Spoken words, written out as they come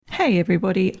Hey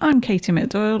everybody, I'm Katie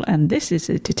McDoyle and this is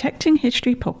the Detecting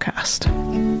History podcast.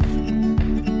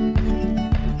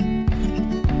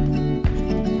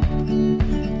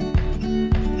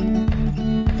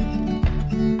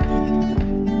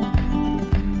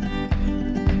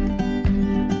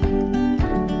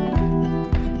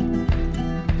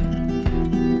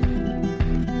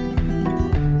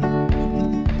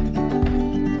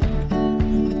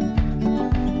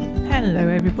 Hello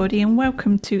everybody and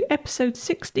welcome to episode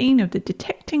 16 of the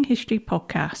Detecting History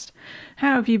podcast.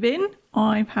 How have you been?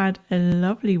 I've had a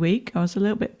lovely week. I was a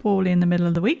little bit poorly in the middle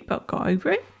of the week but got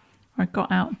over it. I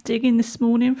got out digging this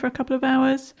morning for a couple of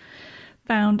hours,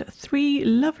 found 3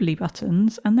 lovely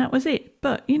buttons and that was it.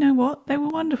 But you know what? They were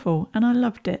wonderful and I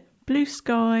loved it. Blue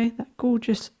sky, that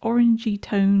gorgeous orangey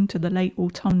tone to the late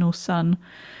autumnal sun,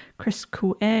 crisp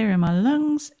cool air in my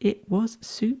lungs. It was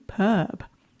superb.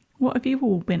 What have you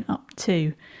all been up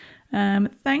to?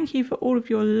 Thank you for all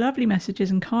of your lovely messages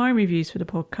and kind reviews for the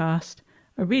podcast.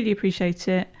 I really appreciate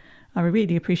it. I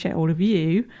really appreciate all of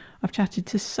you. I've chatted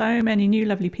to so many new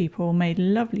lovely people, made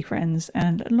lovely friends,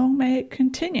 and long may it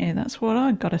continue. That's what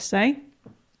I've got to say.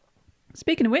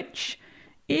 Speaking of which,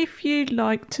 if you'd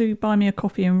like to buy me a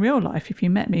coffee in real life, if you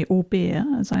met me, or beer,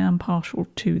 as I am partial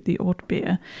to the odd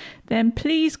beer, then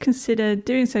please consider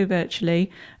doing so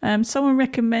virtually. Someone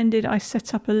recommended I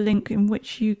set up a link in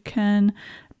which you can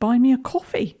buy me a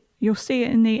coffee. You'll see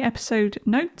it in the episode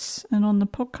notes and on the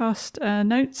podcast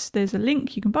notes. There's a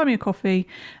link. You can buy me a coffee,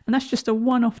 and that's just a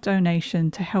one-off donation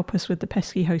to help us with the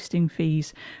pesky hosting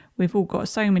fees. We've all got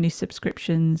so many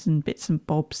subscriptions and bits and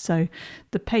bobs, so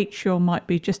the Patreon might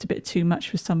be just a bit too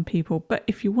much for some people. But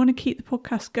if you want to keep the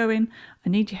podcast going, I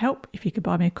need your help. If you could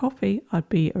buy me a coffee, I'd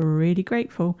be really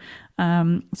grateful.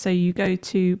 So you go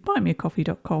to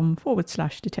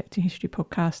buymeacoffee.com/Detecting History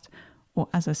Podcast, or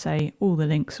as I say, all the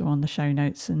links are on the show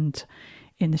notes and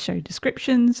in the show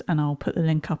descriptions, and I'll put the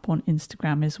link up on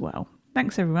Instagram as well.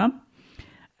 Thanks, everyone.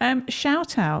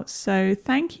 Shout outs. So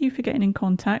thank you for getting in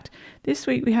contact. This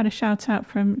week we had a shout out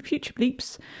from Future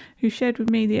Bleeps, who shared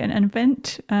with me an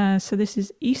event. So this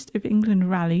is East of England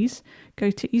Rallies.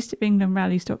 Go to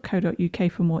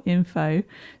eastofenglandrallies.co.uk for more info.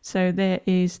 So there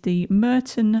is the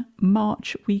Merton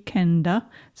March Weekender.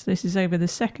 So this is over the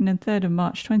 2nd and 3rd of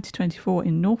March 2024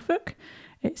 in Norfolk.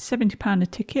 It's £70 a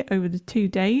ticket over the 2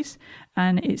 days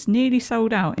and it's nearly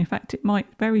sold out. In fact, it might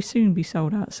very soon be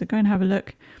sold out. So go and have a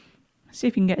look. See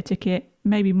if you can get a ticket.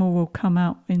 Maybe more will come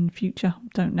out in future.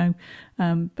 Don't know.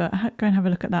 But go and have a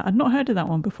look at that. I'd not heard of that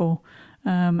one before.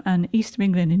 And East of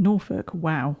England in Norfolk.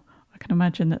 Wow. I can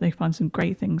imagine that they find some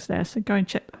great things there. So go and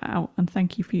check that out. And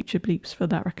thank you, Future Bleeps, for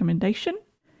that recommendation.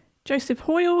 Joseph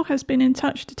Hoyle has been in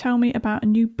touch to tell me about a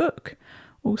new book,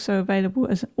 also available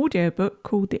as an audiobook,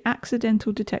 called The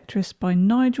Accidental Detectorist by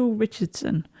Nigel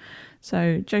Richardson.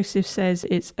 So Joseph says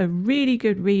it's a really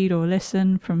good read or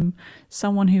listen from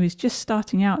someone who is just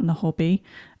starting out in the hobby,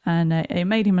 and it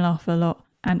made him laugh a lot.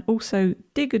 And also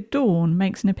Digger Dawn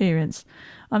makes an appearance.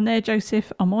 I'm there,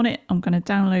 Joseph. I'm on it. I'm going to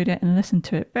download it and listen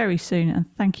to it very soon, and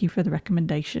thank you for the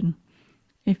recommendation.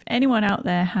 If anyone out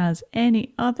there has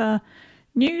any other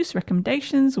news,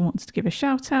 recommendations, or wants to give a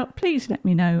shout out, please let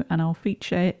me know and I'll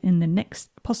feature it in the next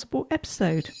possible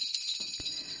episode.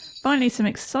 Finally, some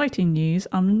exciting news.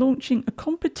 I'm launching a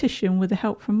competition with the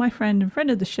help from my friend and friend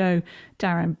of the show,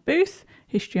 Darren Booth,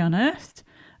 History Unearthed,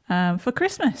 for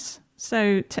Christmas.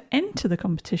 So to enter the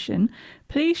competition,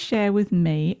 please share with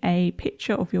me a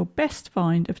picture of your best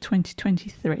find of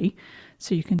 2023.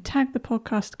 So you can tag the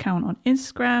podcast account on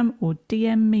Instagram or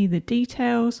DM me the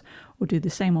details, or do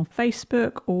the same on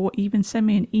Facebook, or even send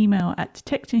me an email at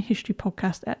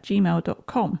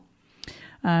detectinghistorypodcast@gmail.com.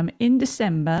 In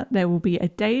December, there will be a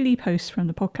daily post from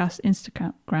the podcast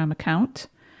Instagram account.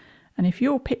 And if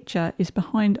your picture is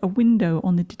behind a window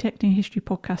on the Detecting History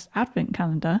Podcast Advent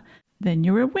calendar, then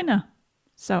you're a winner.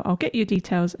 So I'll get your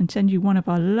details and send you one of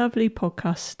our lovely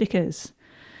podcast stickers.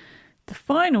 The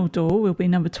final door will be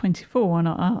number 24 on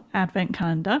our Advent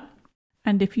calendar.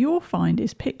 And if your find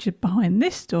is pictured behind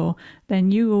this door,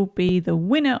 then you will be the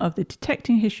winner of the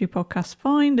Detecting History Podcast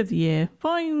Find of the Year,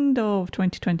 Find of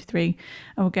 2023,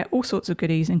 and will get all sorts of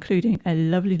goodies, including a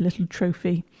lovely little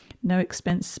trophy. No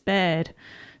expense spared.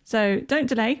 So don't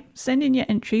delay. Send in your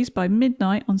entries by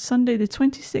midnight on Sunday the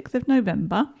 26th of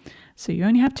November. So you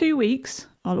only have 2 weeks.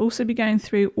 I'll also be going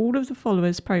through all of the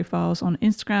followers' profiles on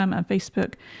Instagram and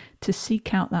Facebook to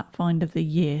seek out that Find of the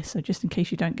Year. So just in case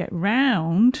you don't get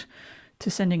round to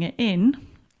sending it in,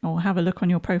 or have a look on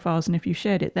your profiles, and if you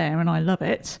shared it there and I love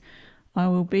it, I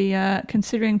will be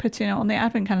considering putting it on the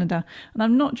advent calendar. And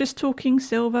I'm not just talking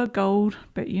silver, gold,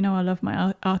 but you know I love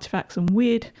my artifacts and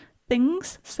weird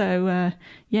things. So,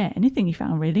 anything you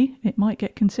found, really. It might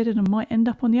get considered and might end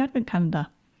up on the advent calendar.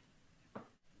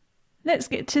 Let's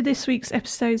get to this week's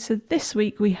episode. So this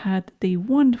week we had the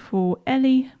wonderful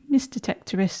Ellie, Miss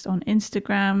Detectorist on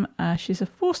Instagram. She's a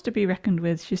force to be reckoned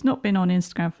with. She's not been on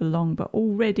Instagram for long, but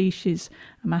already she's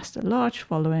amassed a large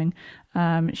following.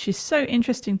 She's so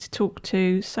interesting to talk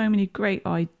to, so many great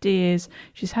ideas.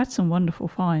 She's had some wonderful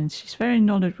finds. She's very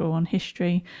knowledgeable on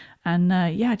history. And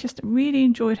I just really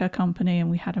enjoyed her company and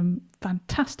we had a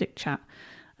fantastic chat.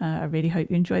 I really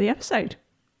hope you enjoy the episode.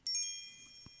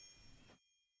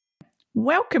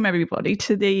 Welcome, everybody,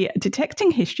 to the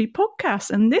Detecting History podcast.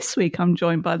 And this week I'm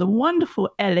joined by the wonderful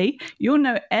Ellie. You'll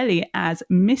know Ellie as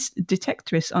Miss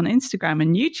Detectorist on Instagram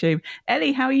and YouTube.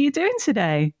 Ellie, how are you doing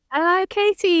today? Hello,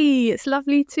 Katie. It's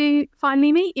lovely to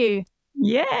finally meet you.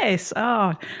 Yes.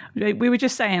 We were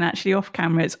just saying, actually, off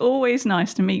camera, it's always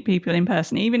nice to meet people in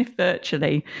person, even if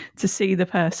virtually, to see the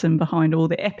person behind all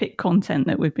the epic content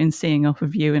that we've been seeing off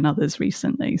of you and others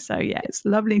recently. So, it's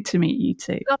lovely to meet you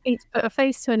too. Lovely to put a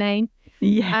face to a name.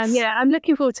 Yes. I'm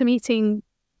looking forward to meeting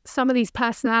some of these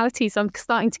personalities I'm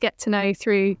starting to get to know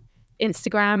through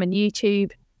Instagram and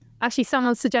YouTube. Actually,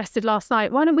 someone suggested last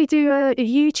night, why don't we do a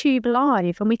YouTube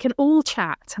live and we can all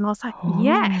chat? And I was like,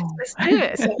 yes, let's do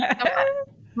it. So I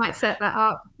might set that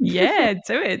up. Yeah,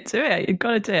 do it. You've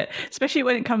got to do it. Especially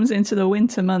when it comes into the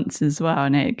winter months as well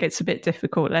and it gets a bit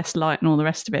difficult, less light and all the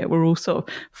rest of it. We're all sort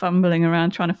of fumbling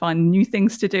around trying to find new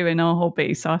things to do in our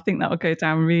hobby. So I think that will go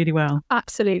down really well.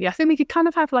 Absolutely. I think we could kind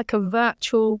of have like a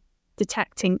virtual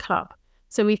detecting club.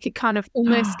 So we could kind of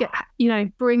almost get,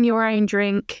 bring your own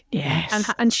drink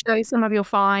and show some of your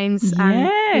finds.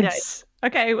 Yes.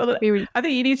 Okay, well, I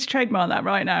think you need to trademark that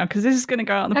right now because this is going to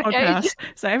go out on the podcast.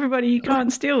 So everybody, you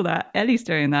can't steal that. Ellie's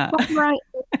doing that. Right.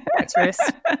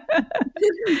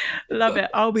 Love it.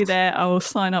 I'll be there. I will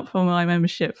sign up for my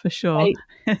membership for sure. Right.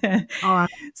 All right.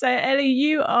 So Ellie,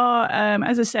 you are,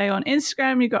 as I say, on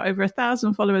Instagram. You've got over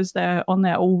 1,000 followers on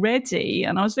there already.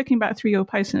 And I was looking back through your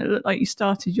post and it looked like you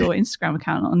started your Instagram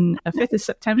account on the 5th of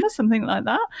September, something like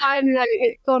that. I know,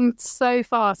 it's gone so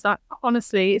fast.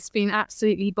 Honestly, it's been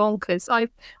absolutely bonkers.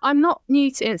 I'm not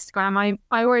new to Instagram.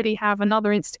 I already have another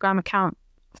Instagram account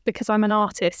because I'm an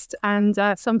artist and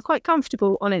so I'm quite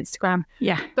comfortable on Instagram.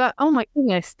 Yeah. But oh my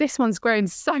goodness, this one's grown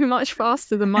so much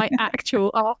faster than my actual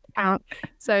art account.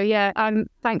 So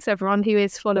thanks everyone who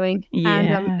is following.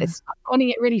 Yeah. And it's finding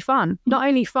it really fun. Not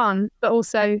only fun, but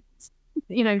also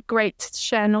great to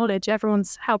share knowledge.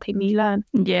 Everyone's helping me learn.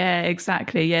 Yeah,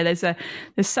 exactly. Yeah,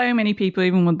 there's so many people,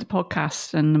 even with the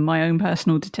podcast and my own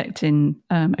personal detecting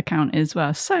account as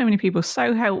well. So many people,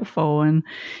 so helpful, and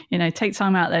take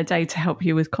time out of their day to help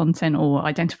you with content or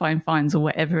identifying finds or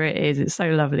whatever it is. It's so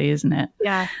lovely, isn't it?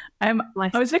 Yeah. I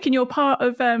was looking, you're part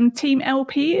of Team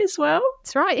LP as well.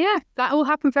 That's right. Yeah, that all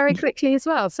happened very quickly as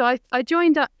well. So I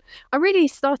joined up. I really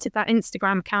started that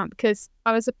Instagram account because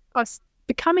I was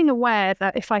becoming aware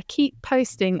that if I keep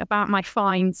posting about my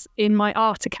finds in my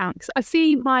art account, because I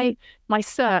see my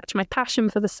search, my passion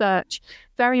for the search,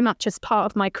 very much as part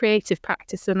of my creative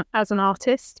practice and as an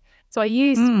artist. So I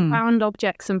use found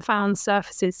objects and found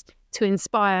surfaces to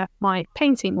inspire my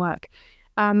painting work.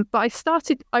 But I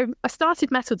started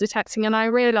metal detecting, and I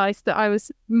realised that I was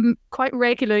quite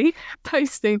regularly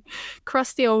posting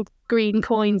crusty old green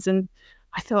coins, and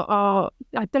I thought,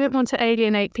 I don't want to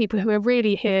alienate people who are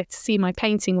really here to see my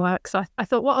painting work. So I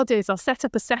thought what I'll do is I'll set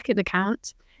up a second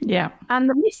account. Yeah. And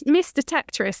the Miss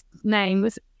Detectorist name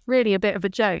was really a bit of a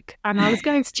joke. And I was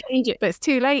going to change it, but it's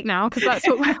too late now because that's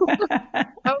what I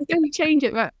was going to change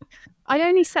it. But I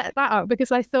only set that up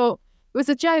because I thought it was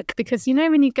a joke because,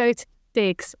 when you go to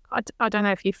digs, I don't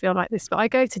know if you feel like this, but I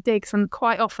go to digs and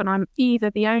quite often I'm either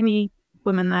the only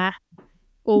woman there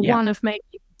or one of maybe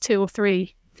two or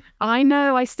three. I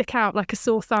know I stick out like a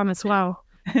sore thumb as well.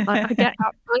 Like I get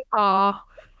up my car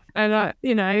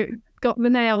and got the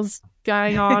nails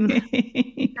going on,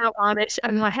 nail varnish,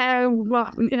 and my hair.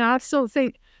 I sort of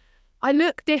think I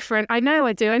look different. I know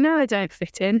I do. I know I don't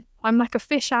fit in. I'm like a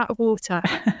fish out of water.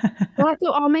 Well, I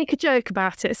thought I'll make a joke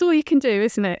about it. It's all you can do,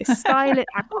 isn't it? It's style it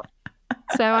out.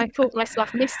 So I thought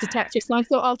myself Miss Detectorist, and I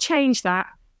thought I'll change that.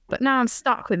 But now I'm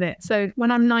stuck with it. So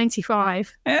when I'm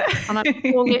 95 and I'm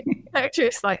calling it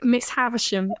Detectorist, like Miss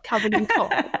Havisham covered in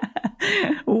cotton.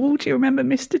 Oh, do you remember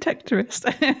Miss Detectorist?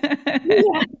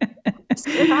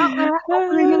 Still out there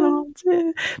hovering along.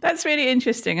 That's really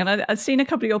interesting. And I've seen a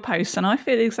couple of your posts and I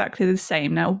feel exactly the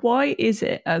same. Now, why is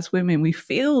it as women we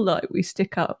feel like we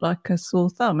stick up like a sore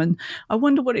thumb? And I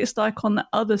wonder what it's like on the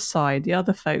other side, the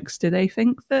other folks. Do they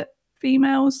think that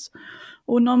females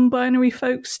or non-binary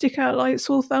folks stick out like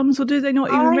sore thumbs, or do they not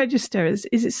even register? Is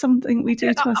it something we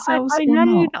do to ourselves I or know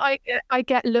not? that I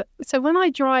get look. So when I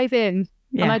drive in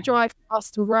and I drive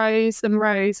past rows and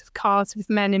rows of cars with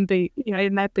men in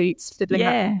in their boots fiddling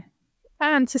up,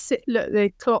 and to look, they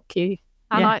clock you,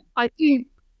 and I do,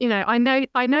 I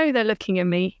know they're looking at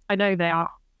me. I know they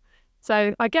are.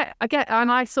 So I get,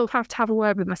 and I sort of have a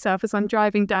word with myself as I'm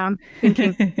driving down,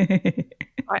 thinking,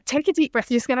 all right, take a deep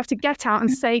breath. You're just going to have to get out and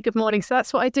say good morning. So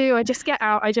that's what I do. I just get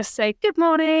out. I just say good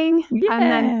morning. Yeah.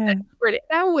 And then brilliant.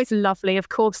 They're always lovely. Of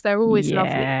course, they're always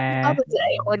lovely. The other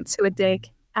day, I went to a dig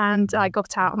and I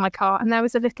got out of my car and there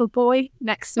was a little boy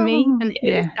next to me and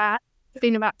his dad,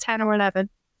 been about 10 or 11.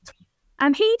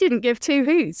 And he didn't give two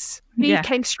hoots. He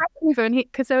came straight over and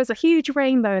because there was a huge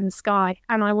rainbow in the sky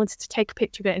and I wanted to take a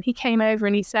picture of it. And he came over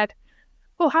and he said,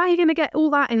 well, how are you going to get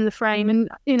all that in the frame? And,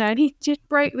 and he just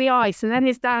broke the ice. And then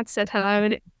his dad said hello.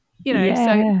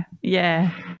 And,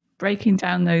 breaking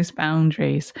down those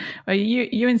boundaries. Well,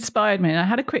 you inspired me. And I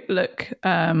had a quick look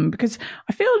because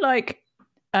I feel like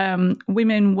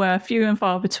women were few and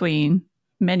far between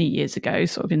many years ago,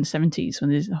 sort of in the 70s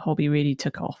when this hobby really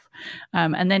took off.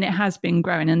 And then it has been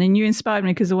growing. And then you inspired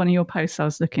me because of one of your posts. I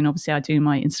was looking, obviously I do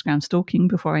my Instagram stalking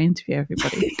before I interview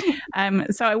everybody.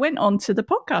 So I went on to the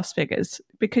podcast figures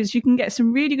because you can get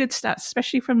some really good stats,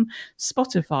 especially from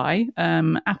Spotify.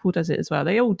 Apple does it as well.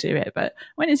 They all do it. But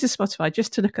I went into Spotify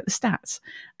just to look at the stats.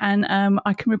 And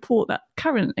I can report that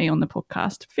currently on the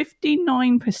podcast,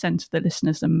 59% of the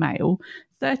listeners are male,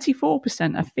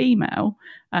 34% are female,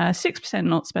 6%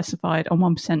 not specified, and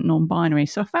 1% non-binary.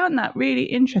 So I found that really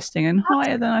interesting and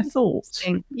higher than I thought.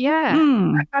 Yeah.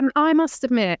 And I must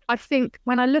admit, I think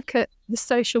when I look at the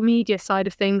social media side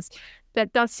of things, there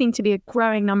does seem to be a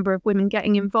growing number of women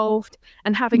getting involved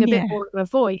and having a bit more of a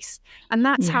voice. And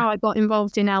that's how I got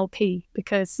involved in LP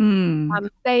because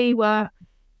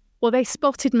they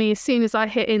spotted me as soon as I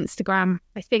hit Instagram.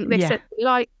 I think they said they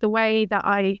liked the way that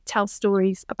I tell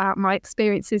stories about my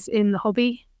experiences in the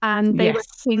hobby. And they were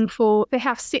looking they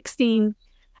have 16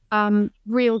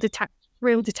 real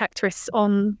detectorists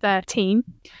on their team,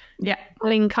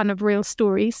 telling kind of real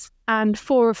stories. And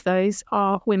 4 of those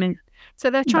are women. So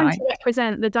they're trying to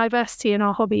represent the diversity in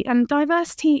our hobby, and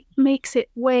diversity makes it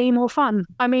way more fun.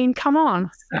 I mean, come on,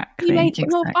 you make it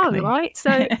more fun, right?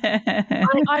 So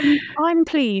I'm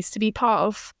pleased to be part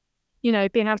of,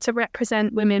 being able to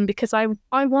represent women because I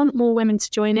want more women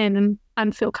to join in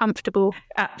and feel comfortable.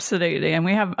 Absolutely. And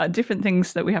we have different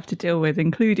things that we have to deal with,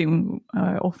 including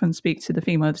often speak to the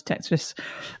female detectorists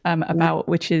about,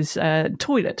 which is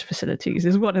toilet facilities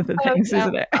is one of the things,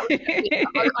 isn't it?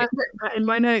 I've written that in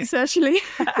my notes, actually.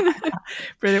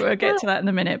 Brilliant. We'll get to that in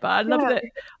a minute. But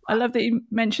I love that you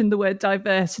mentioned the word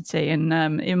diversity. And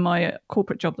in my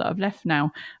corporate job that I've left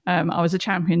now, I was a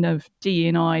champion of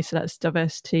DE&I, so that's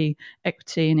diversity,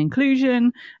 equity and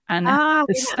inclusion. And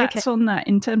the stats on that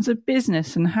in terms of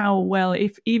business and how well,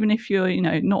 even if you're,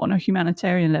 not on a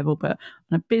humanitarian level, but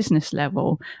on a business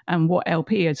level, and what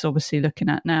LP is obviously looking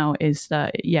at now is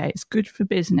that, it's good for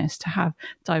business to have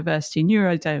diversity,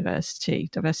 neurodiversity,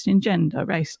 diversity in gender,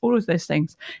 race, all of those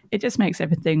things. It just makes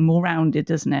everything more rounded,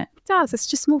 doesn't it? It does. It's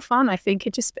just more fun, I think.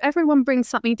 Everyone brings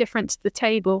something different to the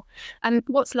table. And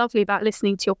what's lovely about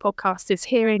listening to your podcast is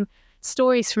hearing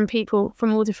stories from people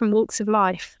from all different walks of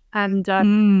life. And,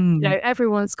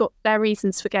 everyone's got their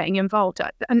reasons for getting involved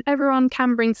and everyone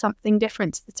can bring something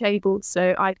different to the table.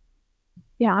 So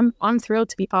I'm thrilled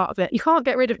to be part of it. You can't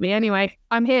get rid of me anyway.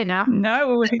 I'm here now.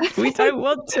 No, we don't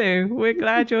want to. We're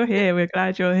glad you're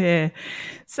here.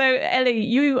 So, Ellie,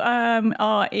 you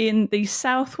are in the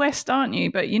Southwest, aren't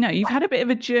you? But, you've had a bit of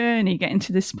a journey getting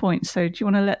to this point. So do you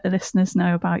want to let the listeners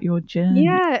know about your journey?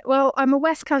 Yeah, well, I'm a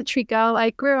West Country girl. I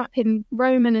grew up in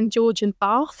Roman and Georgian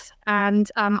Bath,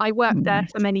 and I worked there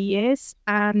for many years.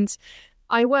 And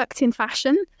I worked in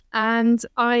fashion, and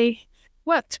I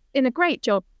worked in a great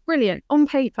job. Brilliant. On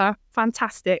paper,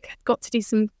 fantastic. Got to do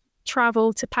some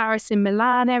travel to Paris and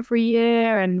Milan every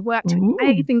year and worked with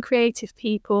amazing creative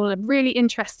people, a really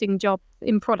interesting job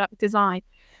in product design.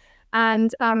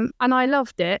 And I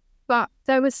loved it. But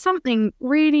there was something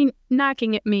really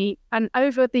nagging at me. And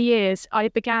over the years, I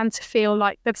began to feel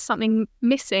like there was something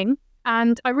missing.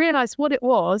 And I realised what it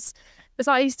was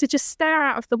I used to just stare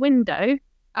out of the window.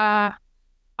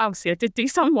 Obviously, I did do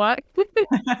some work,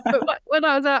 but when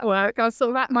I was at work, I was sort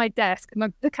of at my desk and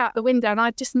I'd look out the window and I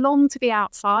just longed to be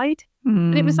outside.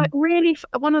 And it was like really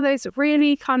one of those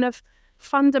really kind of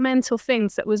fundamental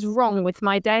things that was wrong with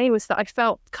my day was that I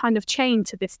felt kind of chained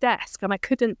to this desk and I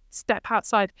couldn't step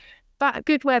outside. But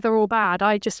good weather or bad,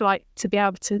 I just like to be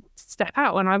able to step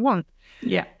out when I want.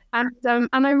 Yeah. And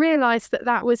I realised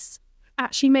that was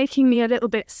actually making me a little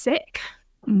bit sick.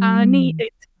 I Mm.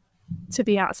 needed to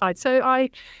be outside. So I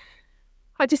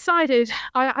decided,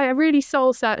 I really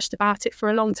soul searched about it for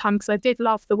a long time because I did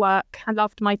love the work. I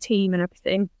loved my team and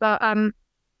everything. But I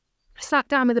sat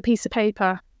down with a piece of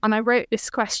paper and I wrote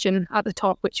this question at the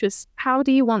top, which was, how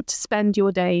do you want to spend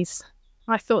your days?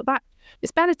 I thought that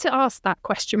it's better to ask that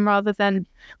question rather than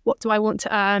what do I want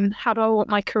to earn? How do I want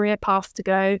my career path to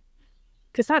go?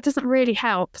 Because that doesn't really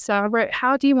help. So I wrote,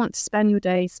 how do you want to spend your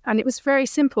days? And it was very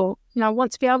simple. I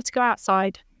want to be able to go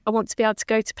outside. I want to be able to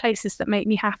go to places that make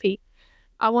me happy.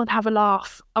 I want to have a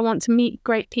laugh. I want to meet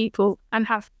great people and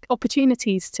have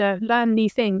opportunities to learn new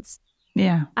things.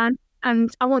 Yeah.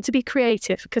 And I want to be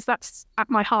creative because that's at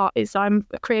my heart. I'm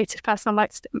a creative person. I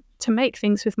like to make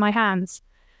things with my hands.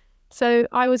 So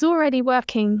I was already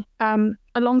working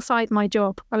alongside my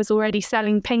job. I was already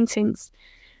selling paintings.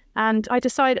 And I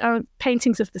decided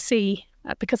paintings of the sea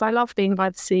because I love being by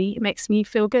the sea. It makes me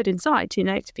feel good inside, to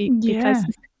be close.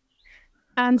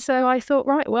 And so I thought,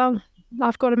 right, well,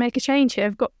 I've got to make a change here.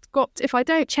 I've got if I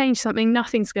don't change something,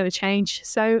 nothing's going to change.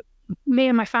 So me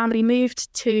and my family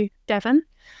moved to Devon.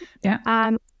 Yeah.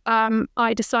 And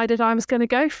I decided I was going to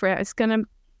go for it. I was going to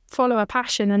follow a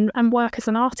passion and work as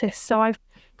an artist. So I've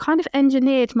kind of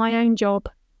engineered my own job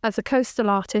as a coastal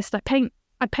artist. I paint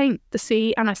the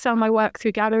sea and I sell my work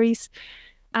through galleries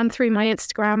and through my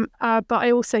Instagram. But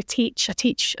I also teach. I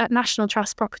teach at National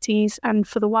Trust Properties and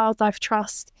for the Wildlife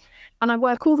Trust. And I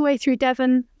work all the way through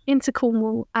Devon into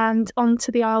Cornwall and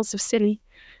onto the Isles of Scilly.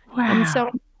 Wow. And so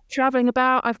I'm traveling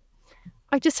about.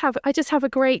 I just have a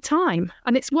great time,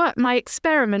 and it's worked. My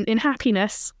experiment in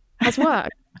happiness has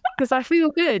worked because I feel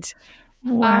good.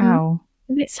 Wow.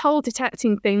 This whole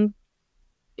detecting thing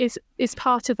is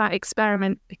part of that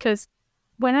experiment because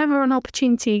whenever an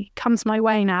opportunity comes my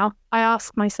way now, I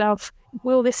ask myself,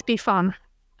 will this be fun?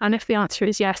 And if the answer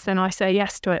is yes, then I say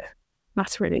yes to it.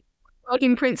 That's really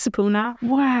in principle now.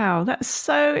 Wow, that's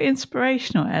so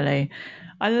inspirational, Ellie.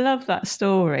 I love that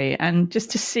story. And just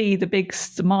to see the big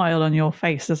smile on your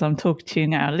face as I'm talking to you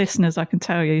now, listeners, I can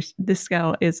tell you this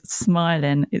girl is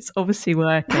smiling. It's obviously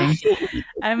working.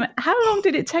 How long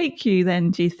did it take you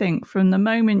then, do you think, from the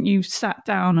moment you sat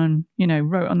down and,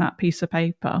 wrote on that piece of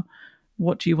paper,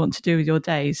 what do you want to do with your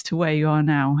days, to where you are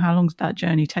now? How long did that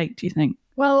journey take, do you think?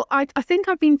 Well, I think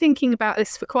I've been thinking about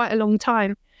this for quite a long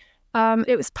time.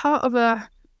 It was part of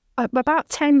about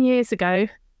 10 years ago,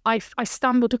 I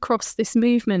stumbled across this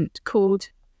movement called,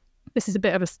 this is a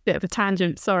bit of a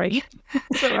tangent, sorry.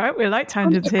 It's all right, we like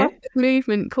tangents here.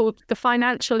 Movement called the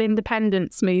Financial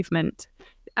Independence Movement,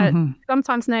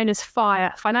 sometimes known as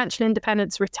FIRE, Financial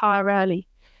Independence Retire Early.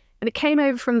 And it came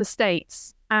over from the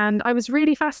States. And I was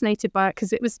really fascinated by it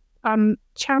because it was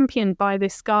championed by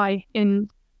this guy in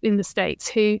the States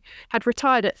who had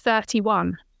retired at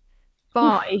 31.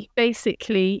 By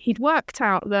basically, he'd worked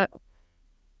out that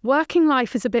working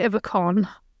life is a bit of a con,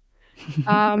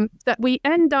 that we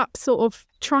end up sort of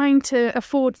trying to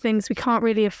afford things we can't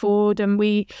really afford, and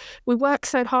we work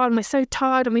so hard and we're so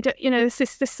tired and we don't, it's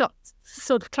this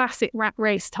sort of classic rat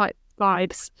race type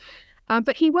vibes.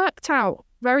 But he worked out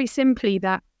very simply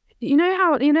that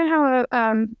how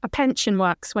a pension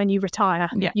works when you retire.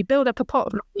 Yeah. You build up a pot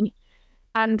of money.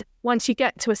 And once you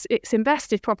get to it's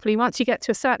invested properly, once you get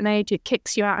to a certain age, it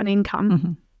kicks you out an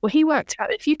income. Well, he worked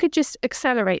out if you could just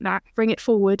accelerate that, bring it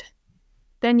forward,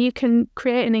 then you can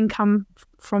create an income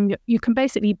you can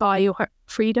basically buy your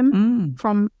freedom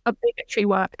from obligatory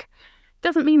work.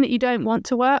 Doesn't mean that you don't want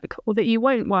to work or that you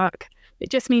won't work. It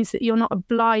just means that you're not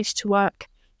obliged to work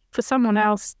for someone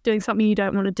else doing something you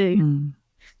don't want to do.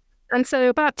 And so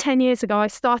about 10 years ago, I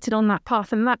started on that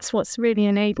path, and that's what's really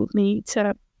enabled me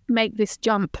to make this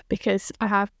jump, because I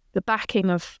have the backing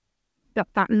of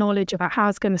that knowledge about how I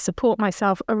was going to support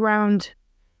myself around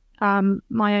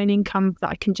my own income that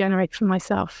I can generate for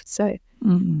myself. So I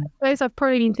suppose I've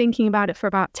probably been thinking about it for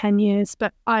about 10 years,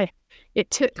 but it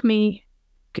took me,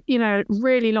 a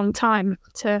really long time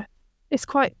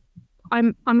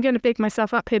I'm going to big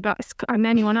myself up here, but and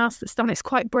anyone else that's done it's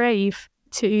quite brave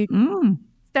to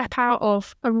step out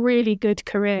of a really good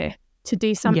career to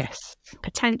do something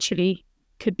potentially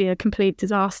could be a complete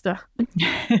disaster.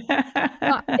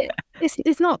 But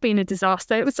it's not been a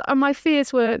disaster. It was my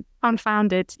fears were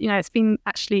unfounded. It's been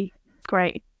actually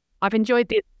great. I've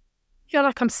enjoyed I feel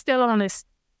like I'm still on this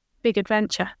big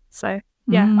adventure. So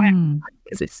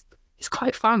because it's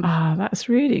quite fun. That's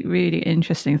really, really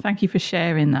interesting. Thank you for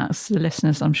sharing that. So the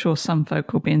listeners, I'm sure some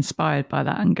folk will be inspired by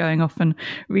that and going off and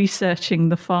researching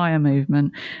the FIRE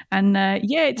movement. And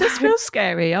it does feel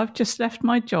scary. I've just left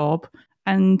my job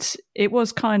And it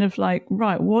was kind of like,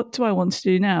 right, what do I want to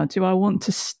do now? Do I want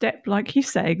to step, like you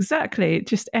say, exactly, it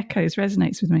just echoes,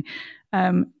 resonates with me.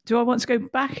 Do I want to go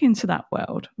back into that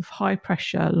world of high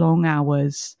pressure, long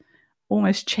hours,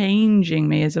 almost changing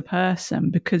me as a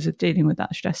person because of dealing with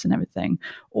that stress and everything?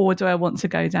 Or do I want to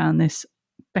go down this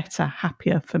better,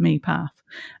 happier for me path?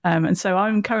 And so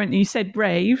I'm currently, you said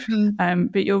brave,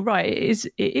 but you're right,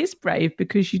 it is brave,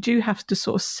 because you do have to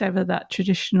sort of sever that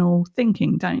traditional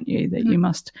thinking, don't you? That you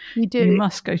must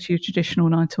go to your traditional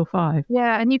 9 till 5.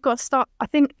 Yeah, and you've got to start, I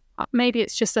think maybe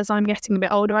it's just as I'm getting a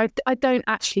bit older, I don't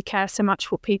actually care so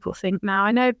much what people think now.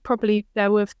 I know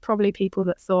there were probably people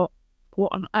that thought,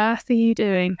 what on earth are you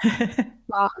doing?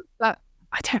 But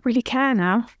I don't really care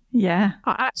now. Yeah.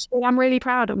 I'm really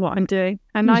proud of what I'm doing.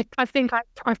 And I think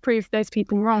I've proved those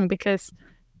people wrong, because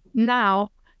now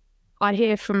I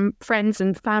hear from friends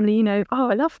and family, you know,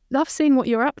 oh, I love seeing what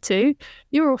you're up to.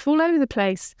 You're off all over the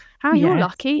place. You're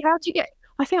lucky. How'd you get...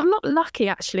 I think I'm not lucky,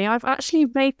 actually. I've actually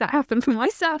made that happen for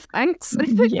myself, thanks.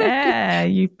 Yeah,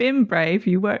 you've been brave.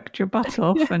 You worked your butt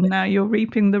off, and now you're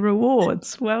reaping the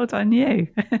rewards. Well done, you.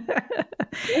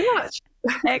 Very much.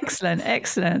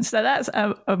 Excellent. So that's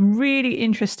a really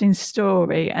interesting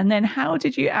story. And then how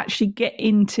did you actually get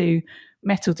into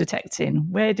metal detecting?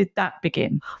 Where did that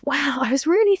begin? Wow, I was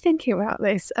really thinking about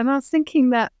this, and I was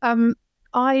thinking that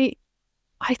I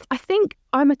think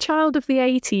I'm a child of the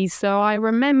 80s, so I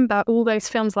remember all those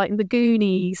films like The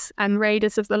Goonies and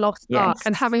Raiders of the Lost Ark,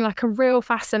 and having like a real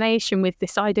fascination with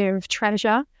this idea of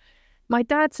treasure. My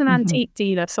dad's an antique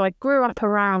dealer, so I grew up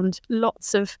around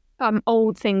lots of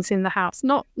old things in the house,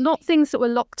 not things that were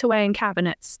locked away in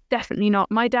cabinets, definitely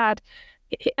not. My dad,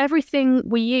 everything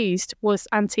we used was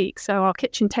antique, so our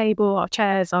kitchen table, our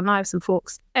chairs, our knives and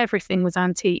forks, everything was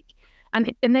antique.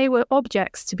 And they were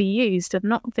objects to be used and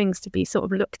not things to be sort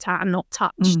of looked at and not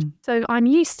touched. So I'm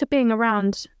used to being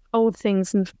around old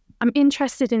things, and I'm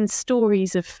interested in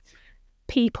stories of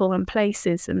people and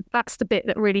places, and that's the bit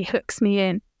that really hooks me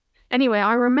in. Anyway,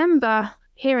 I remember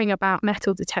hearing about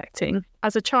metal detecting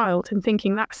as a child and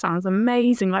thinking, that sounds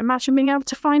amazing. Like, imagine being able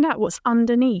to find out what's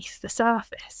underneath the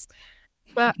surface.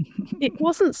 But it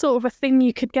wasn't sort of a thing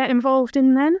you could get involved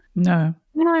in then. No.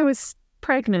 When I was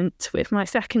pregnant with my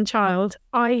second child,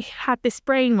 I had this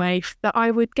brainwave that I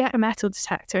would get a metal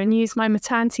detector and use my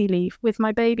maternity leave with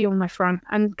my baby on my front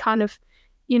and kind of,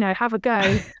 you know, have a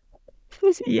go.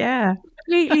 Yeah.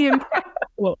 Completely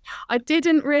impractical. I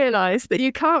didn't realise that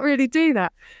you can't really do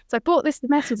that. So I bought this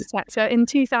metal detector in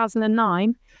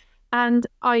 2009, and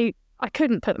I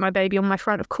couldn't put my baby on my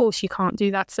front. Of course you can't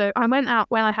do that. So I went out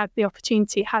when I had the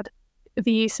opportunity, had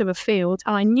the use of a field,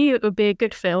 and I knew it would be a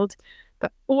good field.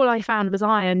 But all I found was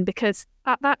iron, because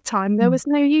at that time there was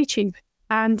no YouTube.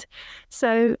 And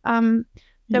so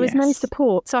there was no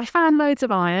support. So I found loads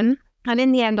of iron. And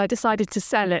in the end, I decided to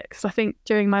sell it, because I think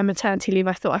during my maternity leave,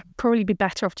 I thought I'd probably be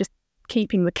better off just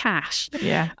keeping the cash.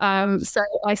 Yeah. So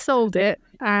I sold it,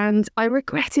 and I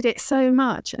regretted it so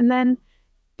much. And then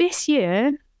this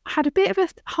year, I had a bit of a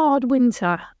hard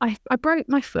winter. I broke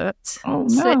my foot,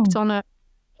 slipped on a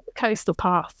coastal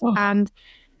path. And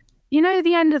you know,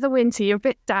 the end of the winter, you're a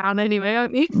bit down anyway,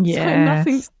 aren't you? Yes. So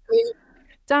nothing's to do.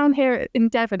 Down here in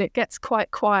Devon, it gets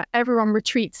quite quiet. Everyone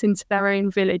retreats into their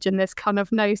own village, and there's kind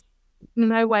of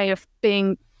no way of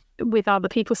being with other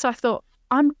people. So I thought,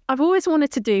 I've always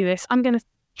wanted to do this. I'm going to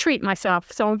treat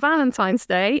myself. So on Valentine's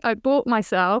Day, I bought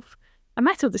myself a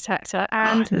metal detector,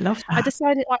 and I love that. I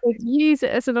decided I would use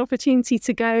it as an opportunity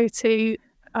to go to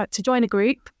join a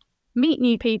group, meet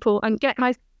new people, and get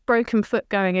my broken foot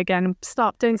going again, and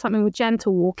start doing something with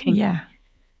gentle walking. Yeah.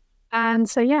 And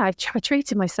so I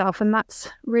treated myself, and that's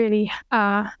really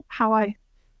how I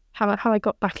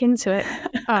got back into it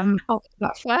after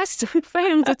that first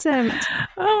failed attempt.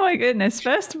 Oh my goodness.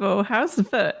 First of all, how's the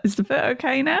foot? Is the foot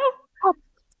okay now? Oh,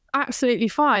 absolutely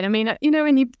fine. I mean, you know,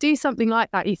 when you do something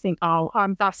like that, you think, oh,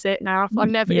 that's it now.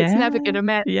 It's never going to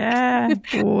mend. Yeah.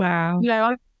 Wow. You know,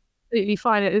 I'm absolutely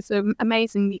fine. It was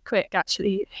amazingly quick,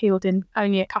 actually, healed in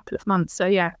only a couple of months. So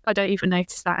yeah, I don't even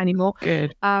notice that anymore.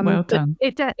 Good. Well done.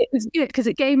 It was good, because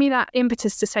it gave me that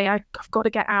impetus to say, I've got to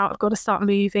get out, I've got to start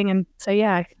moving. And so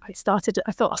I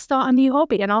thought I'll start a new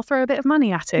hobby, and I'll throw a bit of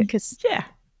money at it, because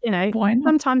you know,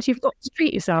 sometimes you've got to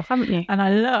treat yourself, haven't you? And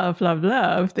I love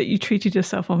that you treated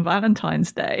yourself on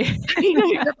Valentine's Day.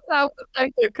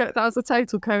 That was a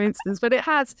total coincidence, but it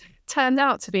has turned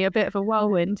out to be a bit of a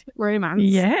whirlwind romance.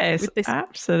 Yes,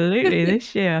 absolutely.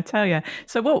 This year, I tell you.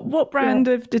 So what brand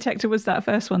of detector was that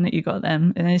first one that you got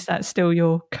then? And is that still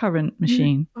your current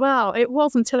machine? Well, it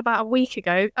was until about a week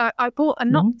ago. I bought a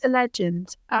Nocta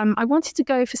Legend. I wanted to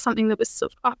go for something that was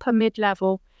sort of upper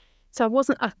mid-level. So I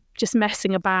wasn't just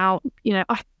messing about.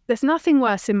 There's nothing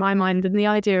worse in my mind than the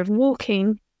idea of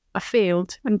walking a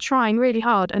field and trying really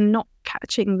hard and not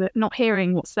not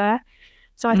hearing what's there.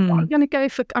 So I thought,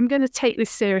 I'm going to take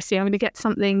this seriously. I'm going to get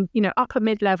something, upper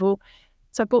mid-level.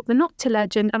 So I bought the Nocta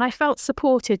Legend, and I felt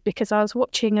supported because I was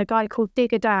watching a guy called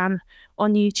Digger Dan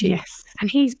on YouTube. Yes. And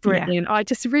he's brilliant. Yeah. I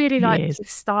just really liked his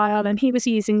style, and he was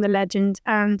using the Legend,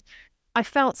 and I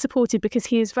felt supported because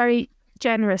he is very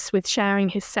generous with sharing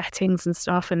his settings and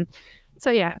stuff. And so,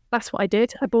 yeah, that's what I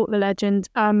did. I bought the Legend.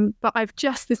 But I've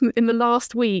just, in the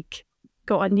last week,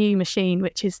 got a new machine,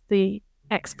 which is the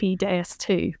XP Deus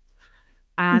 2.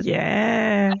 And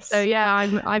yes. So yeah,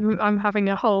 I'm having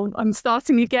I'm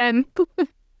starting again,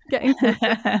 getting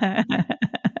to.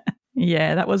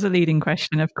 Yeah, that was a leading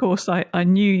question. Of course, I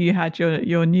knew you had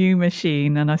your new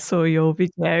machine, and I saw your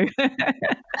video. I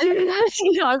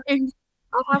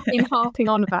have been harping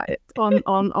on about it on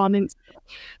Instagram.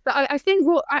 But I think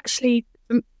what actually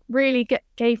really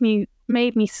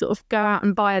made me sort of go out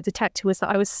and buy a detector was that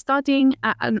I was studying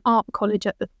at an art college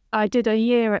I did a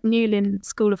year at Newlyn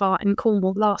School of Art in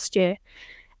Cornwall last year,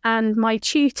 and my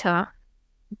tutor,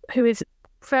 who is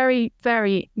very,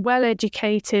 very well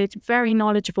educated, very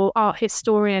knowledgeable art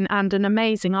historian and an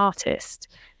amazing artist,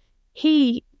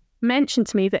 he mentioned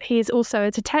to me that he is also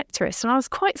a detectorist, and I was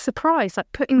quite surprised,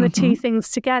 like putting the two things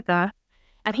together.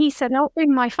 And he said, "I'll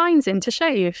bring my finds in to show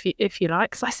you if you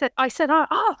like." So I said,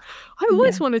 I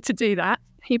always wanted to do that.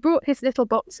 He brought his little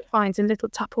box of finds in a little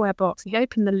Tupperware box. He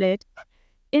opened the lid.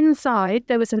 Inside,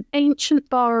 there was an ancient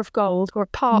bar of gold, or a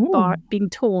part bar being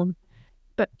torn,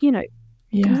 but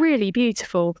really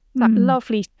beautiful. That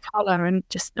lovely colour and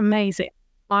just amazing.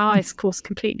 My eyes, of course,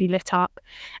 completely lit up.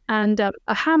 And a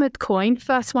hammered coin,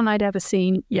 first one I'd ever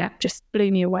seen, just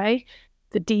blew me away.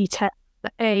 The detail,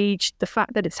 the age, the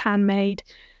fact that it's handmade,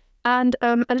 and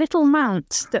a little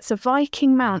mount that's a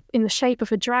Viking mount in the shape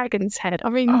of a dragon's head. I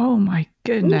mean, oh my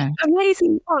goodness,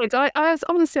 amazing finds. I was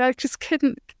honestly, I just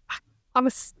couldn't. I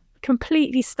was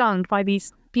completely stunned by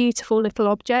these beautiful little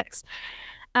objects.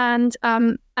 And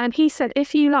he said,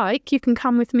 if you like, you can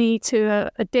come with me to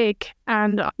a dig,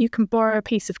 and you can borrow a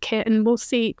piece of kit, and we'll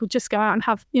just go out and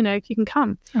have, you can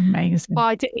come. Amazing. But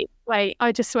I didn't wait.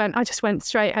 I just went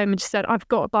straight home and just said, I've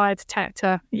got to buy a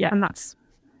detector. Yeah. And that's,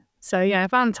 so yeah,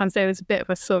 Valentine's Day was a bit of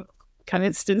a sort of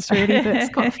coincidence, really, but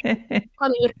it's quite funny.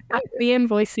 I got the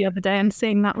invoice the other day and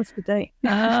seeing that was the date.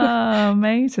 Oh,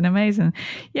 amazing.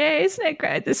 Yeah, isn't it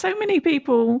great? There's so many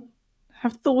people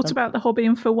have thought about the hobby,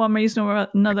 and for one reason or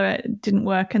another it didn't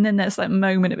work, and then there's that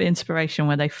moment of inspiration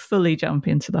where they fully jump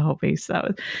into the hobby.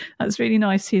 So that's really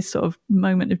nice, his sort of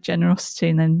moment of generosity,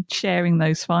 and then sharing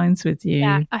those finds with you.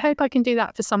 Yeah, I hope I can do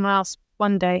that for someone else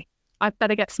one day. I'd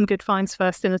better get some good finds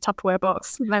first in a Tupperware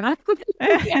box.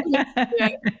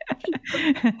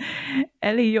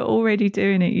 Ellie, you're already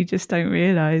doing it. You just don't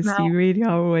realise. No. You really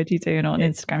are already doing it on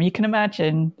Instagram. You can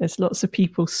imagine there's lots of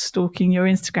people stalking your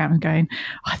Instagram and going,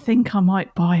 I think I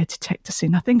might buy a detector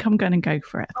soon. I think I'm going to go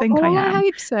for it. I think I am. I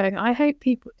hope so. I hope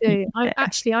people do.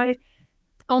 Yeah.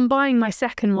 On buying my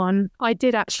second one, I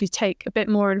did actually take a bit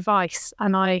more advice,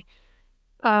 and I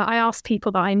asked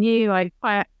people that I knew. I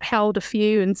held a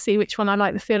few and see which one I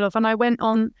like the feel of. And I went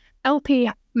on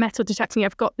LP Metal Detecting.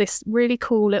 I've got this really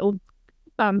cool little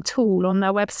tool on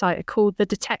their website called the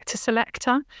Detector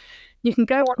Selector. You can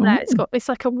go on there. It's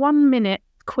like a 1 minute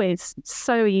quiz. It's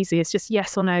so easy. It's just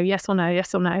yes or no, yes or no,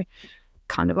 yes or no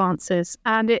kind of answers.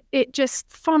 And it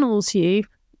just funnels you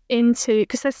into,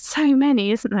 because there's so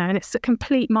many, isn't there? And it's a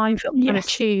complete minefield. You're going to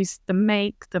choose the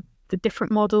make, the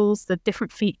different models, the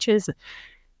different features.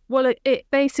 Well, it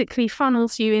basically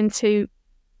funnels you into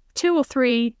 2 or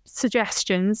 3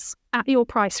 suggestions at your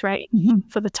price rate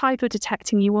for the type of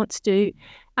detecting you want to do,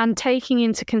 and taking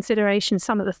into consideration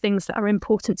some of the things that are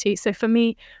important to you. So for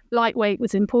me, lightweight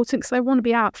was important because I want to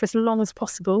be out for as long as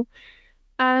possible.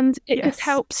 And it just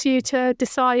helps you to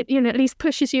decide, at least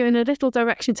pushes you in a little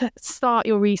direction to start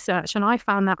your research. And I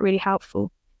found that really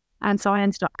helpful. And so I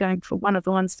ended up going for one of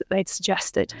the ones that they'd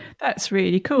suggested. That's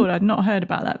really cool. I'd not heard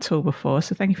about that tool before,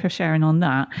 so thank you for sharing on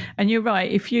that. And you're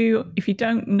right, if you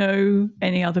don't know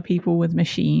any other people with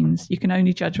machines, you can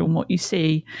only judge on what you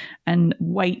see, and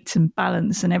weight and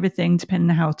balance and everything,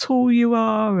 depending on how tall you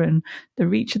are and the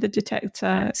reach of the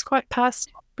detector. It's quite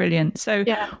personal. Brilliant. So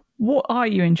what are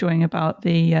you enjoying about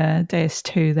the Deus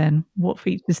 2 then? What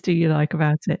features do you like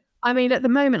about it? I mean, at the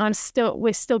moment,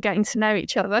 we're still getting to know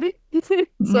each other. But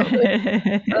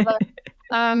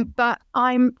what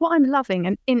I'm loving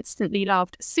and instantly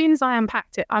loved, as soon as I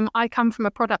unpacked it, I come from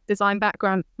a product design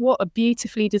background. What a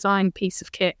beautifully designed piece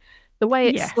of kit. The way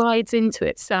it slides into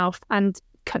itself and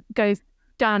goes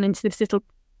down into this little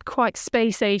quite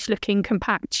space age looking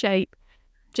compact shape.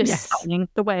 Just stunning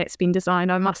the way it's been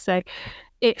designed, I must say.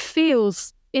 It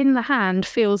feels, in the hand,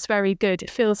 feels very good. It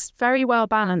feels very well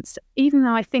balanced. Even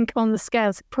though I think on the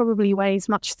scales it probably weighs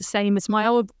much the same as my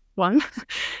old one,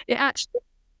 it actually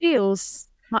feels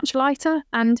much lighter.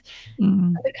 And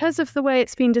because of the way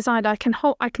it's been designed, I can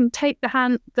take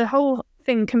the whole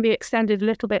thing can be extended a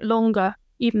little bit longer,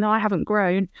 even though I haven't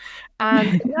grown.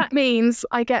 And that means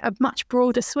I get a much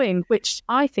broader swing, which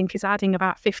I think is adding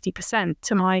about 50%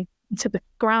 to the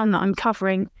ground that I'm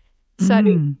covering. So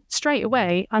straight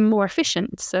away, I'm more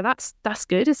efficient. So that's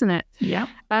good, isn't it? Yeah.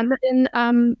 And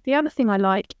then the other thing I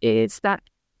like is that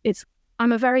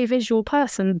I'm a very visual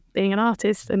person, being an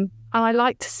artist, and I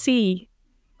like to see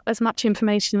as much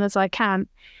information as I can.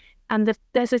 And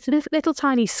there's this little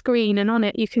tiny screen, and on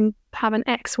it you can have an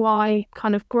XY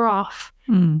kind of graph,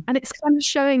 and it's kind of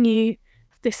showing you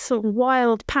this sort of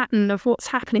wild pattern of what's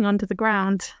happening under the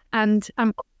ground and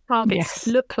what targets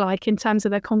look like in terms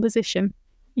of their composition.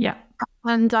 Yeah.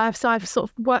 And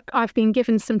I've been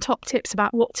given some top tips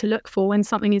about what to look for when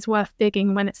something is worth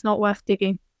digging, when it's not worth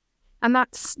digging. And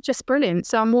that's just brilliant.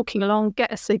 So I'm walking along,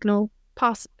 get a signal,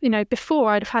 pass,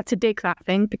 before I'd have had to dig that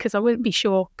thing because I wouldn't be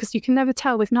sure, because you can never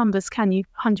tell with numbers, can you?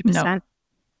 100%.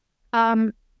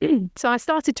 No. So I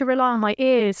started to rely on my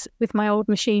ears with my old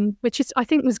machine, which I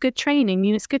think was good training.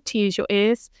 It's good to use your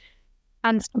ears.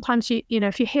 And sometimes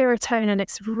if you hear a tone and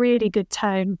it's a really good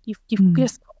tone, you've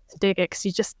just got to dig it because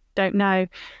you just don't know.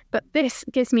 But this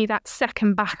gives me that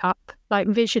second backup, like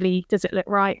visually, does it look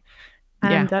right?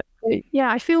 And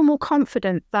I feel more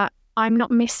confident that I'm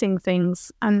not missing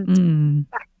things. And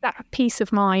that peace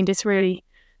of mind is really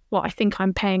what I think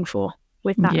I'm paying for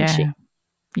with that machine.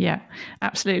 Yeah,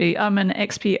 absolutely. I'm an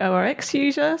XP ORX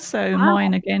user, so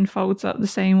mine again folds up the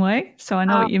same way. So I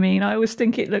know what you mean. I always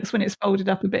think it looks, when it's folded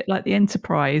up, a bit like the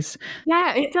Enterprise.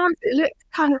 Yeah, it does. It looks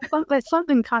kind of fun. There's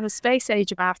something kind of space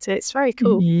age about it. It's very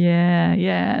cool. Yeah,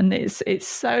 and it's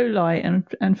so light.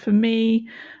 And for me,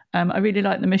 I really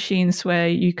like the machines where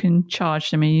you can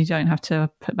charge them and you don't have to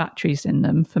put batteries in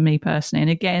them, for me personally. And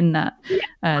again, that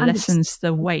lessens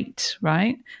the weight,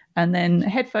 right? And then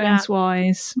headphones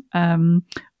wise,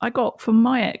 I got for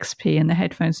my XP and the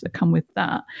headphones that come with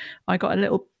that, I got a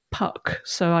little puck.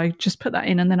 So I just put that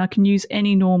in, and then I can use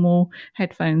any normal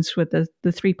headphones with the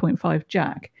 3.5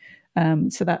 jack.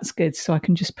 So that's good. So I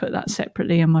can just put that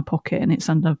separately in my pocket, and it's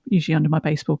usually under my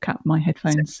baseball cap, my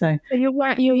headphones. So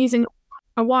you're using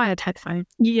a wired headphone?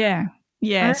 Yeah.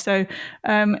 So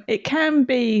it can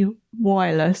be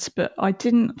wireless, but I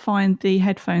didn't find the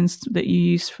headphones that you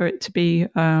use for it to be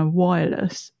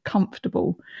wireless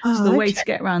comfortable. So the way to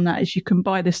get around that is you can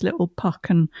buy this little puck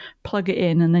and plug it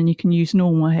in, and then you can use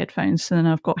normal headphones. So then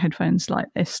I've got headphones like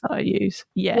this that I use.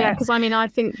 Yeah, because I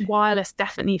think wireless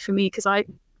definitely for me, because I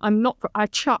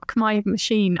chuck my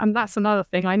machine, and that's another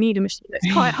thing. I need a machine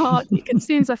that's quite hard. As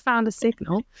soon as I found a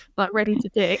signal, like ready to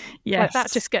dig, like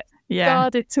that just gets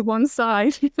guarded to one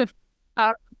side.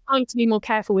 I'm trying to be more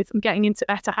careful with getting into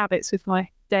better habits with my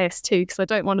Deus too, because I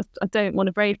don't want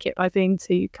to break it by being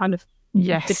too kind of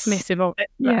dismissive of it.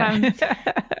 But,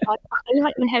 I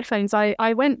like the headphones.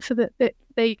 I went for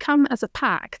they come as a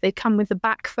pack. They come with the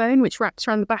back phone, which wraps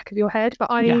around the back of your head.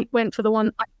 But I went for I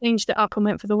changed it up and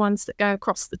went for the ones that go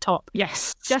across the top.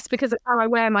 Yes. Just because of how I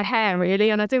wear my hair, really.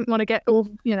 And I didn't want to get all,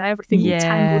 everything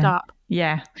tangled up.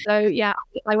 Yeah. So,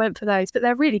 I went for those. But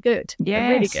they're really good. Yes. They're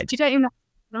really good. You don't even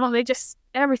know. They just,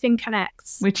 everything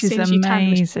connects. Which is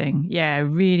amazing. Yeah,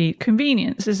 really.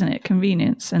 Convenience, isn't it?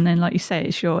 Convenience. And then, like you say,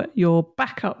 it's your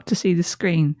backup to see the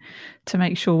screen to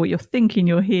make sure what you're thinking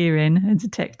you're hearing and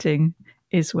detecting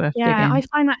is worth digging. Yeah, I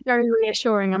find that very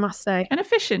reassuring, I must say. And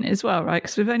efficient as well, right?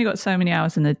 Because we've only got so many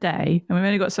hours in the day and we've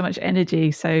only got so much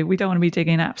energy, so we don't want to be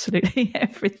digging absolutely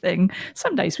everything.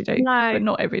 Some days we do, but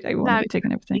not every day we want to be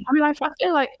digging everything. I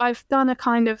feel like I've done a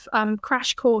kind of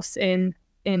crash course in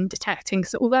detecting.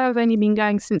 So although I've only been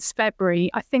going since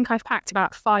February, I think I've packed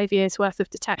about 5 years worth of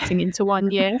detecting into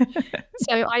 1 year.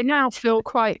 So I now feel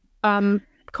quite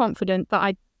confident that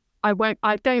I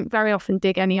don't very often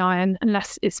dig any iron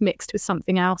unless it's mixed with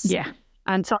something else. Yeah.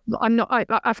 And so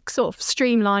I've sort of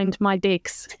streamlined my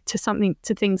digs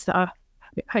to things that are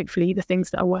hopefully the things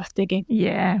that are worth digging.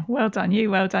 Yeah, well done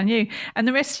you. And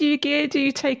the rest of your gear, do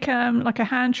you take like a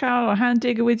hand trowel or a hand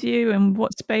digger with you, and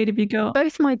what spade have you got?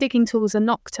 Both my digging tools are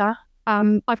Nocta.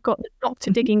 I've got the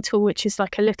Nocta digging tool, which is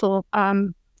like a little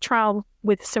trowel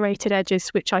with serrated edges,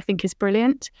 which I think is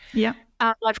brilliant. Yeah.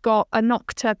 And I've got a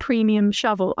Nocta premium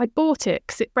shovel. I bought it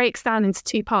because it breaks down into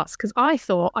two parts, because I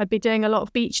thought I'd be doing a lot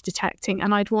of beach detecting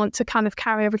and I'd want to kind of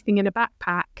carry everything in a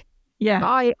backpack. Yeah. But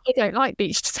I don't like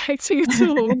beach detecting at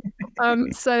all.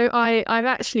 So I've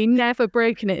actually never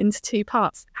broken it into two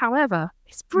parts. However,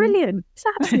 it's brilliant. It's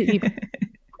absolutely brilliant.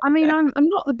 I mean, I'm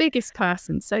not the biggest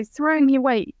person, so throwing your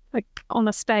weight like on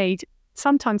a spade,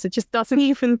 sometimes it just doesn't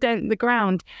even dent the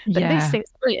ground. But this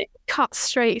thing's brilliant. It cuts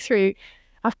straight through.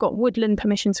 I've got woodland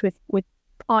permissions with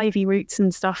ivy roots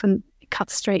and stuff, and it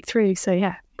cuts straight through. So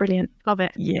yeah, brilliant. Love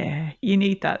it. Yeah, you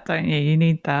need that, don't you? You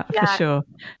need that for sure.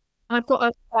 I've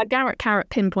got a Garrett carrot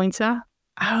pinpointer.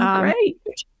 Oh, great.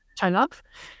 Which I love.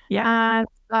 Yeah.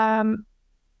 And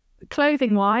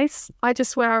clothing wise, I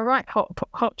just wear a right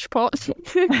hodgepodge.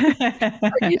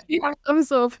 I usually have some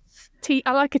sort of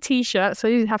I like a t-shirt, so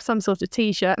I usually have some sort of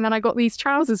t-shirt, and then I got these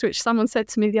trousers, which someone said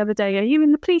to me the other day, "Are you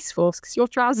in the police force? Because your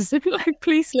trousers are like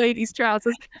police ladies'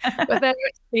 trousers." But they're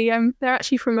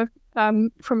actually from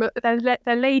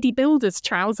they're lady builders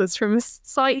trousers from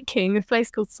a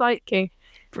place called Sight King.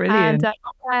 Brilliant. And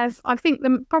I think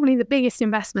probably the biggest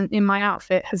investment in my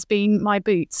outfit has been my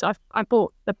boots. I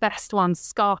bought the best ones,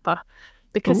 Scarpa,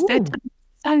 because they're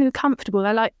so comfortable.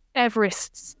 They're like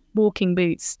Everest's walking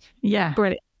boots. Yeah.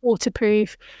 Brilliant.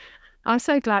 Waterproof. I'm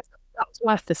so glad that was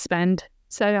worth the spend.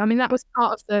 So, I mean, that was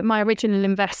part of my original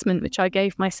investment, which I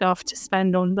gave myself to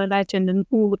spend on the Legend and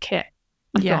all the kit.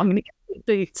 I thought I'm going to get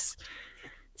boots.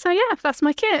 So, yeah, that's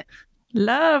my kit.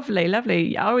 Lovely,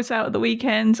 lovely. I was out at the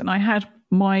weekends and I had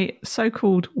my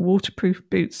so-called waterproof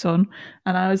boots on,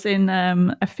 and I was in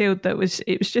a field that was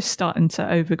just starting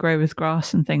to overgrow with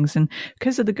grass and things, and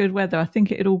because of the good weather I think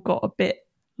it had all got a bit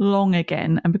long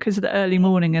again, and because of the early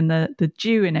morning and the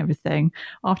dew and everything,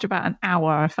 after about an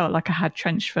hour I felt like I had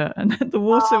trench foot and the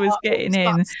water was getting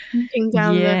in.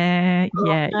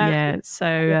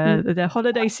 So the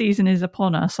holiday season is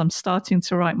upon us. I'm starting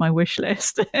to write my wish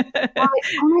list.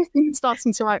 I've been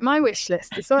starting to write my wish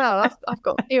list as well. I've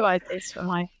got a few ideas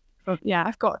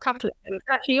I've got a couple of them.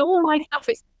 Actually, all my stuff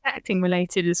is detecting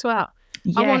related as well.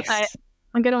 Yes.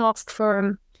 I'm going to ask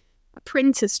for a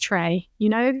printer's tray, you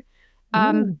know.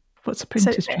 What's a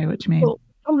printer's tray? What do you mean?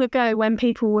 Long ago, when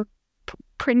people were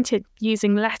printed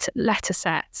using letter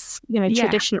sets,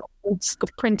 traditional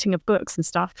printing of books and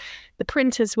stuff, the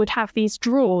printers would have these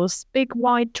drawers, big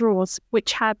wide drawers,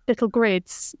 which had little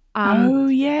grids. Oh,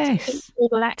 yes. All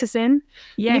the letters in.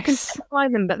 Yes. You can still buy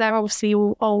them, but they're obviously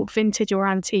all old, vintage or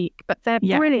antique, but they're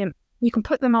brilliant. You can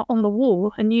put them out on the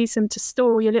wall and use them to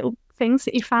store all your little things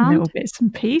that you found. Little bits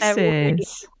and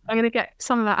pieces. I'm going to get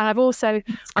some of that. And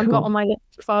I've got on my list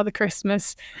for Father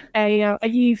Christmas a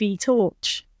UV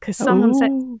torch, because someone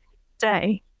said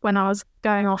today when I was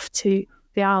going off to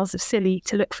the Isles of Scilly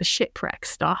to look for shipwreck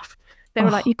stuff, they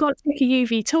were like, "You've got to take a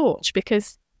UV torch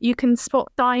because you can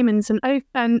spot diamonds and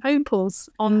opals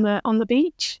on the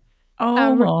beach."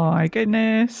 Oh my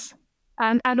goodness.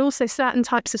 And also certain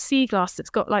types of sea glass that's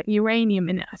got like uranium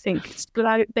in it, I think.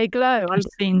 They glow. I've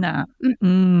seen that.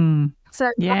 So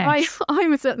yes. I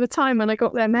was at the time when I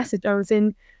got their message, I was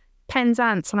in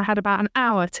Penzance and I had about an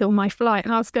hour till my flight,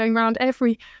 and I was going around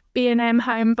every B&M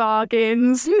Home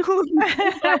Bargains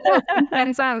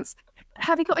Penzance.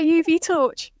 Have you got a UV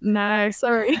torch? No,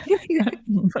 sorry.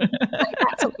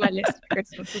 That's on my list for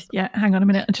Christmas as well. Yeah, hang on a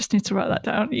minute. I just need to write that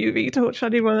down. UV torch. I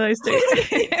need one of those too.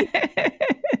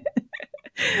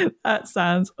 That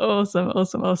sounds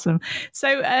awesome.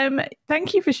 So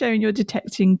thank you for sharing your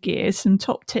detecting gear, some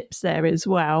top tips there as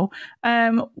well.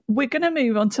 We're going to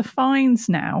move on to finds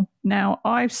now.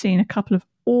 I've seen a couple of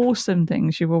awesome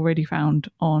things you've already found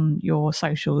on your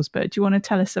socials, but do you want to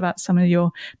tell us about some of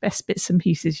your best bits and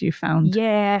pieces you found?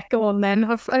 Yeah, go on then.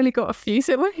 I've only got a few,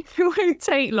 so it won't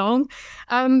take long.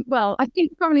 Well, I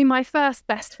think probably my first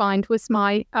best find was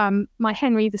my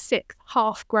Henry VI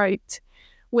half-groat,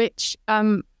 which,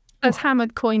 as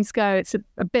hammered coins go, it's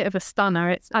a bit of a stunner.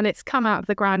 It's come out of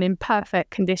the ground in perfect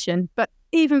condition. But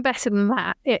even better than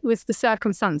that, it was the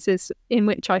circumstances in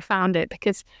which I found it,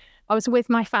 because I was with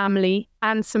my family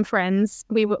and some friends.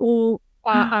 We were all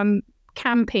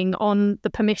camping on the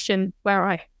permission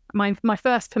where my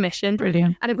first permission.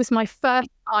 Brilliant. And it was my first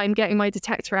time getting my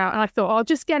detector out. And I thought, I'll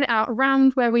just get it out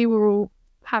around where we were all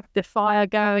have the fire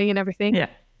going and everything. Yeah.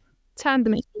 Turned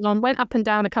the mission on, went up and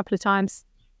down a couple of times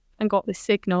and got this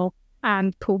signal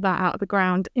and pulled that out of the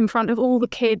ground in front of all the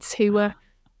kids who were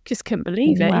just couldn't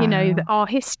believe it. Wow. That our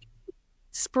history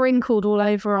sprinkled all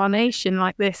over our nation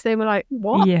like this. They were like,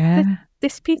 what? Yeah.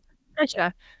 This piece of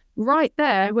treasure right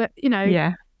there, where,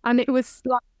 Yeah. And it was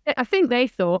like, I think they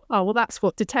thought, oh, well, that's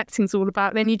what detecting's all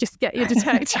about. Then you just get your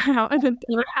detector out and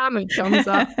a hammer comes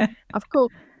up. Of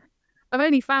course, I've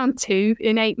only found 2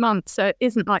 in 8 months, so it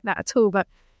isn't like that at all. But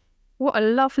what a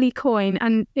lovely coin.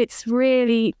 And it's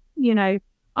really,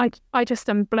 I just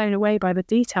am blown away by the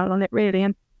detail on it, really.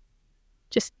 And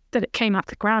just that it came out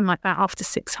the ground like that after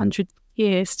 600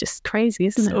 years. Just crazy,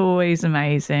 isn't It's it? always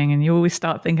amazing. And you always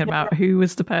start thinking about who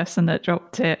was the person that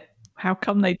dropped it. How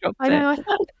come they dropped I know, it? I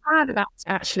felt bad about it,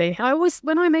 actually.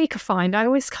 When I make a find, I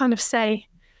always kind of say,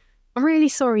 I'm really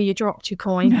sorry you dropped your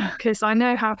coin, because I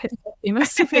know how pissed off you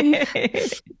must have been.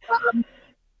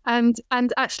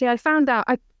 And actually, I found out,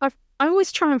 I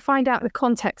always try and find out the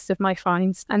context of my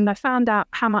finds, and I found out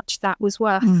how much that was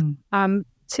worth in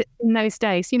those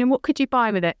days. You know, what could you buy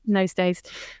with it in those days?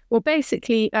 Well,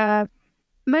 basically,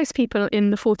 most people in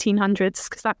the 1400s,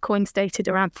 because that coin's dated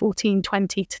around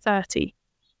 1420 to 30,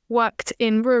 worked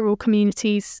in rural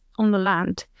communities on the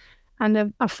land.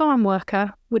 And a farm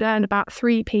worker would earn about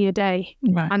 3p a day,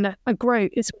 and a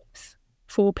groat is worth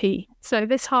 4p. So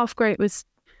this half groat was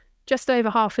just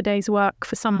over half a day's work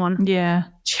for someone. Yeah,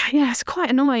 it's quite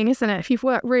annoying, isn't it? If you've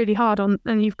worked really hard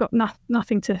and you've got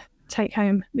nothing to take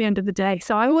home at the end of the day.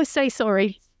 So I always say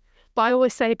sorry, but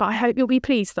I hope you'll be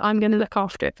pleased that I'm going to look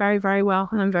after it very, very well,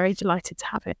 and I'm very delighted to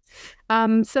have it.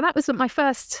 So that was my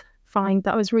first find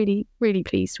that I was really, really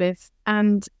pleased with.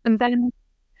 And then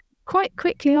quite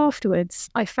quickly afterwards,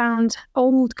 I found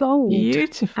old gold.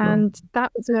 Beautiful. And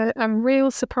that was a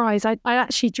real surprise. I'd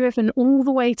actually driven all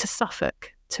the way to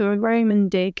Suffolk to a Roman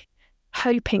dig,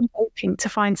 hoping to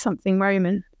find something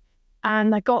Roman.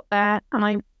 And I got there,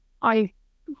 and I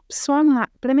swung that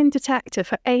blimmin' detector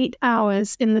for 8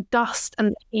 hours in the dust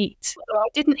and the heat. I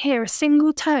didn't hear a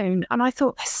single tone, and I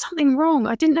thought, there's something wrong.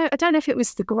 I don't know if it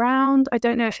was the ground. I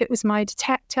don't know if it was my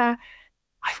detector.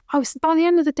 I was, by the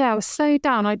end of the day, I was so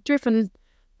down. I'd driven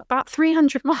about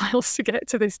 300 miles to get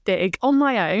to this dig on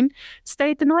my own,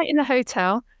 stayed the night in a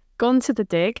hotel, gone to the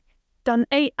dig, done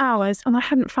 8 hours, and I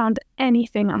hadn't found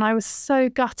anything. And I was so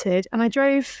gutted. And I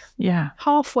drove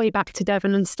halfway back to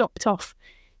Devon and stopped off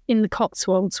in the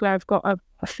Cotswolds, where I've got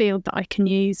a field that I can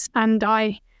use. And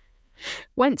I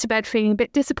went to bed feeling a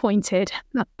bit disappointed.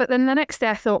 But then the next day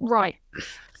I thought, right, I'm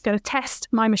going to test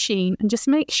my machine and just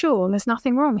make sure there's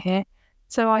nothing wrong here.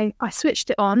 So I switched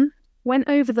it on, went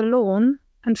over the lawn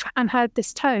and heard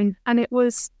this tone. And it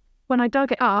was, when I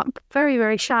dug it up, very,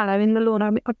 very shallow in the lawn.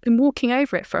 I've been walking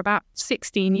over it for about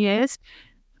 16 years.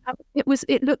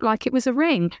 It looked like it was a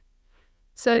ring.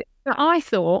 So I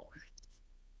thought,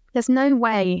 there's no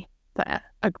way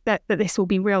that this will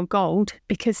be real gold,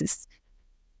 because it's,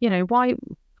 why?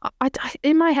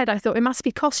 In my head, I thought it must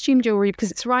be costume jewellery because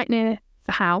it's right near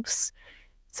the house.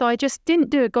 So I just didn't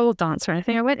do a gold dance or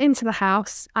anything. I went into the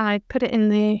house and I put it in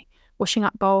the washing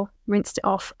up bowl, rinsed it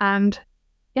off, and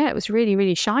it was really,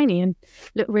 really shiny and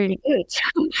looked really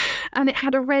good. And it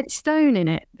had a red stone in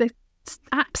it, the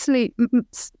absolute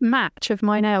match of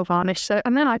my nail varnish. So,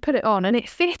 and then I put it on and it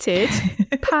fitted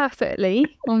perfectly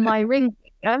on my ring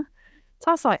finger. So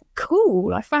I was like,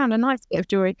 cool, I found a nice bit of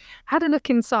jewellery. Had a look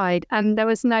inside and there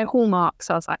was no hallmark.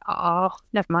 So I was like,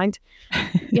 never mind.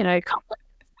 Can't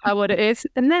know what it is.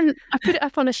 And then I put it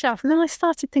up on a shelf, and then I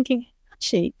started thinking,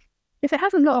 actually, if it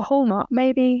hasn't got a hallmark,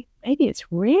 maybe it's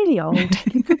really old.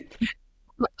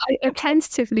 I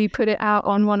tentatively put it out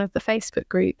on one of the Facebook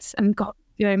groups and got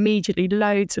immediately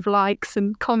loads of likes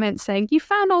and comments saying, you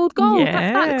found old gold.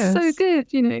 Yes. That looks so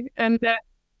good, and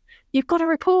you've got to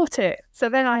report it. So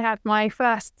then I had my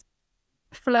first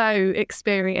flow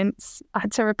experience. I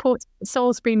had to report to the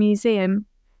Salisbury Museum,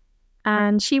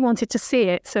 and she wanted to see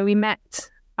it. So we met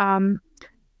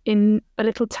in a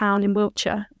little town in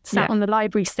Wiltshire, sat on the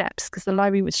library steps because the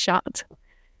library was shut.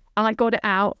 And I got it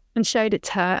out and showed it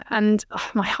to her, and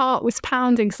my heart was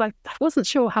pounding because I wasn't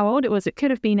sure how old it was. It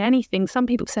could have been anything. Some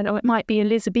people said, it might be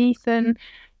Elizabethan.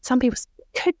 Some people said,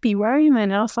 it could be Roman.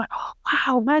 And I was like, oh,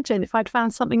 wow, imagine if I'd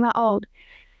found something that old.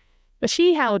 But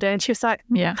she held it and she was like,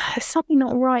 there's something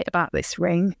not right about this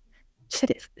ring. She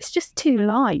said, it's just too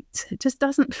light. It just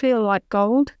doesn't feel like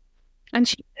gold. And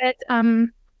she said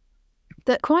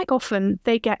that quite often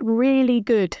they get really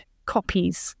good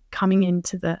copies coming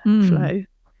into the flow.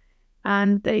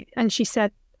 And she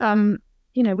said,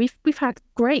 we've had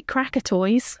great cracker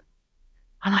toys.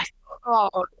 And I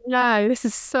thought, oh no, this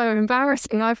is so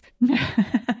embarrassing. I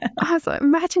was like,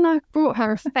 imagine I brought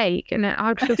her a fake, and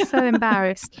I'd feel so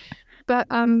embarrassed. But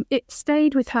it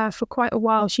stayed with her for quite a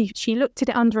while. She looked at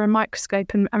it under a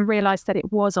microscope and realised that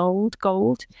it was old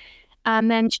gold.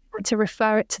 And then she had to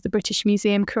refer it to the British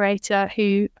Museum curator,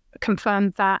 who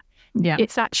confirmed that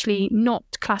it's actually not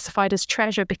classified as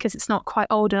treasure because it's not quite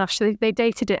old enough. So they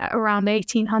dated it at around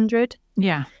 1800.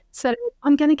 Yeah. So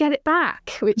I'm going to get it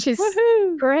back, which is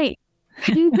great.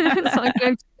 So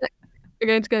I'm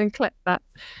going to go and collect that.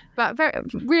 But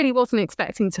really wasn't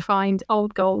expecting to find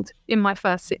old gold in my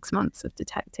first 6 months of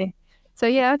detecting. So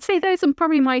yeah, I'd say those are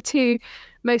probably my two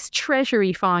most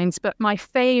treasury finds. But my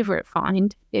favourite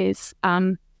find is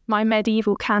my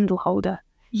medieval candle holder,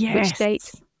 which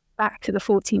dates back to the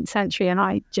 14th century, and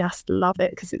I just love it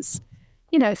because it's,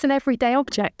 it's an everyday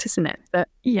object, isn't it? That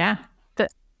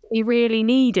we really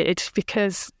needed,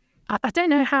 because I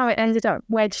don't know how it ended up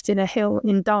wedged in a hill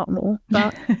in Dartmoor,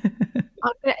 but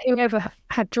I bet whoever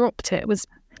had dropped it was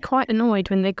quite annoyed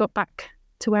when they got back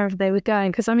to wherever they were going.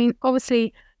 Because, I mean,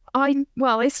 obviously,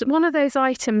 it's one of those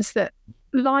items that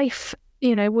life,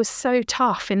 was so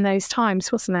tough in those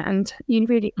times, wasn't it? And you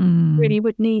really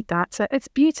would need that. So it's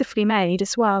beautifully made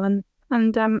as well. And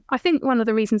I think one of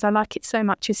the reasons I like it so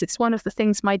much is it's one of the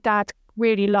things my dad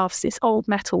really loves, is old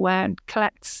metalware, and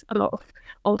collects a lot of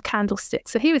old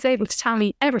candlesticks. So he was able to tell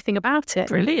me everything about it.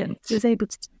 Brilliant. He was able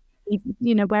to,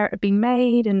 where it had been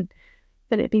made, and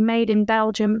that it had been made in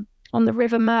Belgium on the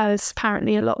River Meuse.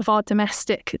 Apparently a lot of our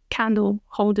domestic candle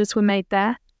holders were made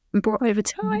there and brought over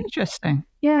to Oh, interesting.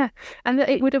 Yeah. And that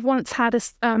it would have once had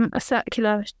a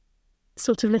circular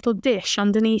sort of little dish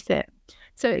underneath it.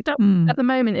 So at the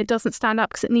moment it doesn't stand up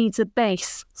because it needs a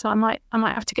base. So I might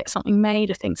have to get something made,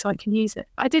 I think, so I can use it.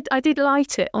 I did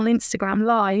light it on Instagram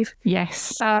live.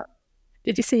 Yes.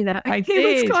 Did you see that? I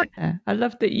did. I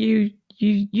love that you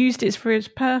used it for its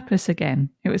purpose again.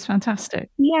 It was fantastic.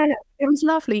 Yeah, it was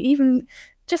lovely. Even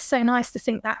just so nice to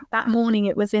think that morning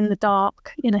it was in the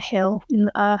dark, in a hill, in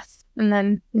the earth. And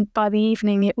then by the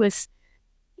evening it was,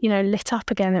 lit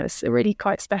up again. It was really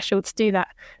quite special to do that.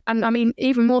 And I mean,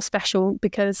 even more special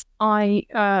because I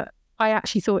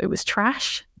actually thought it was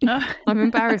trash. I'm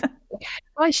embarrassed.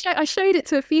 I showed it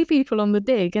to a few people on the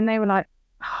dig, and they were like,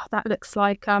 "Oh, that looks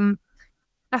like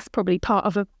that's probably part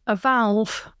of a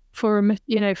valve for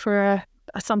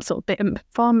some sort of bit of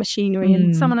farm machinery."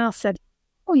 And someone else said,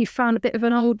 "Oh, you found a bit of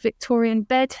an old Victorian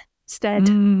bedstead."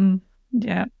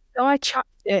 Yeah. So I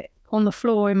chucked it on the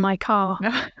floor in my car.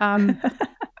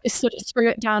 Just sort of threw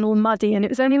it down all muddy, and it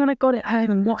was only when I got it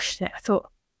home and washed it I thought,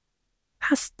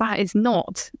 that is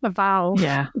not a valve.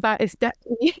 Yeah, that is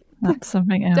definitely that's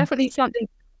something else. Definitely something,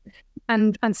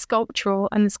 and sculptural,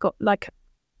 and it's got like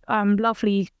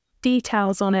lovely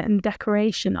details on it and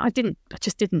decoration. I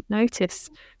just didn't notice.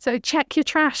 So check your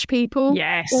trash, people.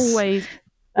 Yes, always.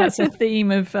 That's a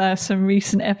theme of some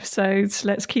recent episodes.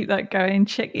 Let's keep that going.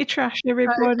 Check your trash,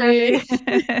 everybody.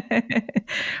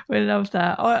 We love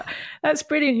that. Oh, that's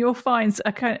brilliant. Your finds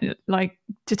are kind of like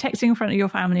detecting in front of your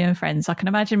family and friends. I can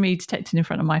imagine me detecting in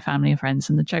front of my family and friends,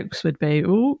 and the jokes would be,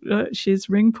 "Oh, she's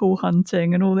ring pull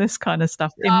hunting," and all this kind of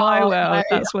stuff. In my world,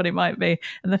 that's what it might be.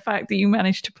 And the fact that you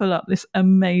managed to pull up this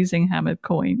amazing hammered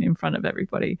coin in front of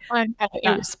everybody.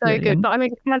 It's so brilliant. Good. But I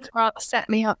mean, it's rather set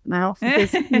me up now,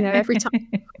 because every time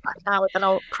now with an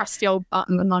old crusty old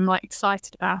button, and I'm like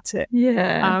excited about it.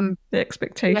 Yeah, the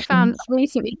expectations. I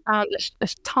recently found a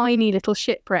tiny little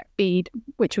shipwreck bead,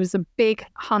 which was a big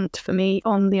hunt for me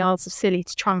on the Isles of Scilly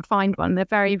to try and find one. They're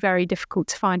very, very difficult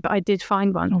to find, but I did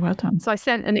find one. Oh, well done. So I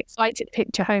sent an excited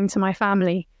picture home to my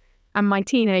family, and my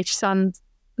teenage son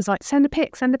was like, "Send a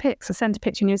pic, send a pic." So I sent a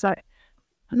picture, and he was like,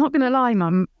 "I'm not going to lie,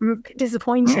 Mum, I'm a bit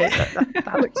disappointed.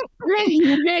 that looks really,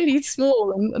 really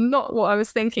small and not what I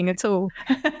was thinking at all."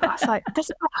 But I was like,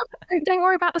 don't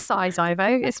worry about the size, Ivo.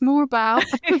 It's more about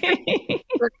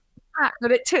the fact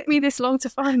that it took me this long to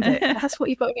find it. That's what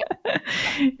you've got to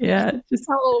get. Yeah, just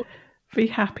be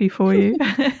happy for you.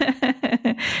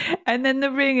 And then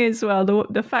the ring as well,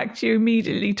 the fact you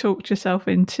immediately talked yourself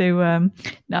into,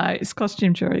 no, it's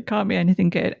costume jewelry, it can't be anything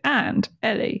good. And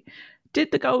Ellie,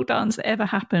 did the gold dance ever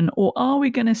happen, or are we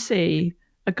going to see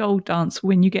a gold dance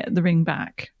when you get the ring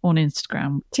back on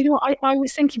Instagram? Do you know what? I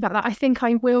was thinking about that. I think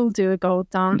I will do a gold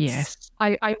dance. Yes.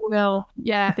 I will.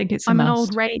 Yeah. I think it's I'm an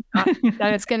old raver, so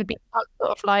it's going to be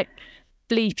sort of like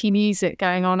bleepy music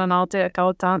going on, and I'll do a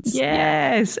gold dance.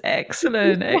 Yes,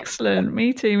 excellent, excellent.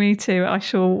 Me too. I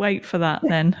shall wait for that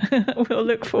then. We'll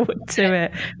look forward to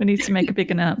it. We need to make a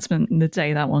big announcement the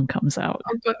day that one comes out.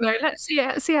 But no, let's see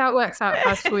how it works out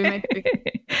first before we make a big...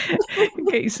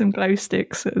 Get you some glow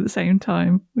sticks at the same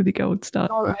time with the gold star.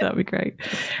 Right. That'd be great.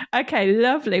 Okay,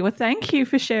 lovely. Well, thank you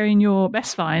for sharing your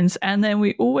best finds. And then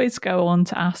we always go on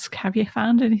to ask, have you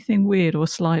found anything weird or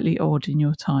slightly odd in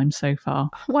your time so far?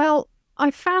 Well, I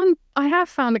have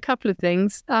found a couple of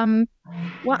things. The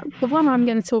one I'm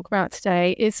going to talk about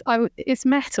today is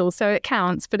metal, so it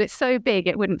counts, but it's so big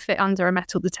it wouldn't fit under a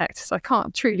metal detector, so I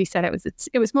can't truly say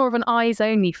it was more of an eyes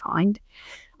only find.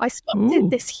 I spotted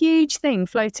this huge thing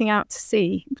floating out to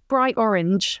sea, bright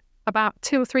orange, about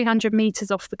 200 or 300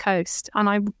 meters off the coast, and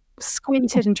I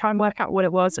squinted and tried and work out what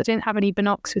it was. I didn't have any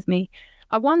binocs with me.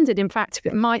 I wondered, in fact, if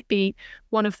it might be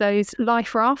one of those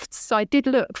life rafts. So I did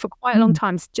look for quite a long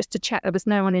time just to check there was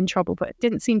no one in trouble, but it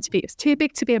didn't seem to be. It was too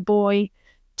big to be a boy,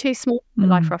 too small for a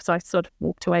life raft, so I sort of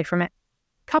walked away from it.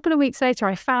 A couple of weeks later,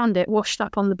 I found it washed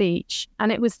up on the beach,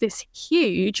 and it was this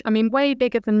huge, way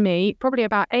bigger than me, probably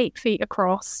about 8 feet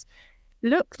across,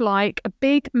 looked like a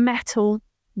big metal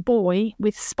buoy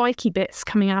with spiky bits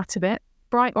coming out of it,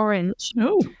 bright orange.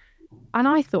 Oh. And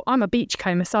I thought, I'm a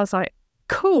beachcomber, so I was like,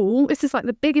 cool, this is like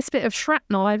the biggest bit of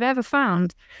shrapnel I've ever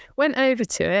found. Went over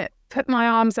to it, put my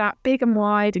arms out big and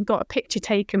wide, and got a picture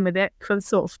taken with it for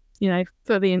sort of,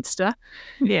 for the Insta.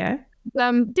 Yeah.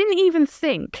 Didn't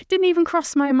even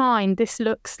cross my mind, this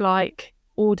looks like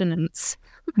ordnance.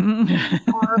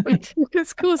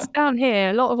 Because of course down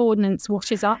here a lot of ordnance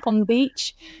washes up on the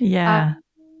beach. Yeah.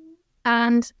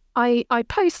 And I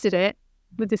posted it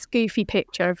with this goofy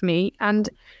picture of me, and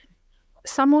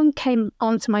someone came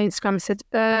onto my Instagram and said,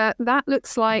 that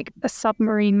looks like a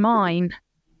submarine mine.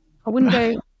 I wouldn't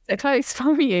go so close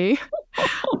from you.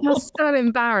 I was so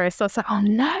embarrassed. I was like, oh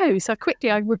no. So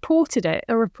quickly I reported it.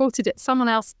 Someone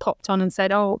else popped on and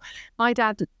said, oh, my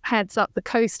dad heads up the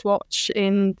Coast Watch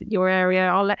in your area.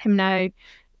 I'll let him know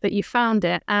that you found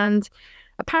it. And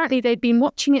apparently they'd been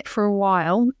watching it for a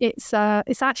while. It's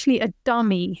actually a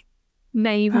dummy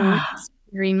naval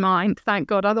submarine mine, thank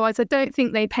God. Otherwise, I don't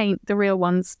think they paint the real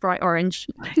ones bright orange.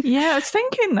 Yeah, I was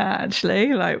thinking that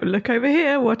actually. Like, look over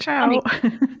here, watch out.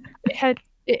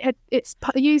 It's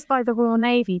used by the Royal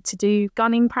Navy to do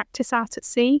gunning practice out at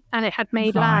sea, and it had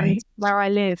made land where I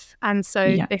live. And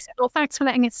so they said, well, thanks for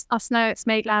letting us know it's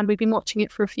made land. We've been watching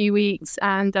it for a few weeks,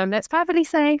 and it's perfectly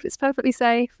safe.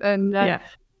 And that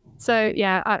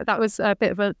was a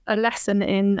bit of a lesson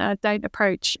in don't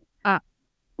approach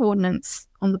ordnance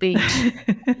on the beach.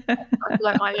 I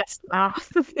learned my lesson now.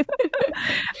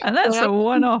 And that's a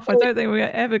one-off. I don't think we're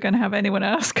ever going to have anyone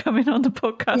else coming on the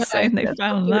podcast saying they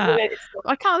found that.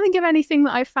 I can't think of anything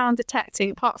that I found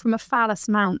detecting apart from a phallus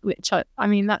mount, which I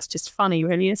mean, that's just funny,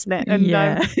 really, isn't it? And,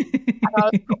 and I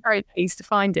was very pleased to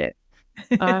find it.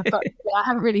 But I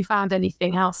haven't really found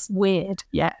anything else weird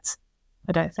yet.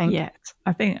 I don't think yet.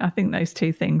 I think those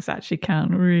two things actually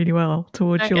count really well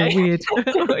towards your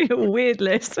weird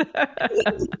list.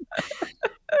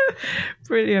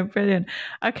 Brilliant.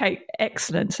 Okay,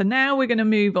 excellent. So now we're going to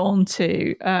move on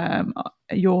to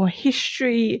your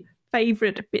history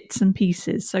favourite bits and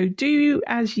pieces. So do you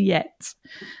as yet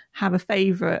have a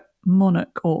favourite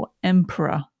monarch or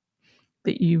emperor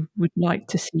that you would like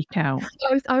to seek out?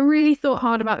 I really thought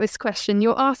hard about this question.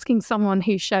 You're asking someone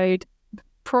who showed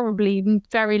probably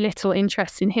very little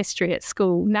interest in history at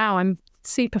school. Now I'm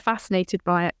super fascinated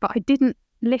by it, but I didn't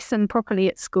listen properly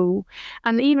at school.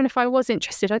 And even if I was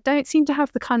interested, I don't seem to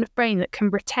have the kind of brain that can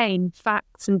retain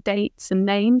facts and dates and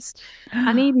names.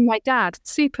 And even my dad,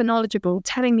 super knowledgeable,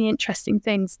 telling me interesting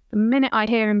things. The minute I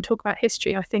hear him talk about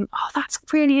history, I think, oh, that's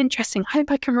really interesting. I hope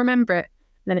I can remember it.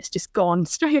 And then it's just gone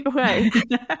straight away.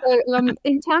 So,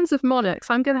 in terms of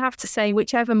monarchs, I'm going to have to say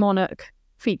whichever monarch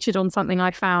featured on something I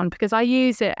found, because I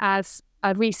use it as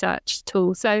a research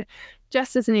tool. So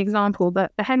just as an example,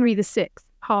 the Henry VI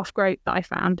half groat that I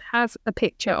found has a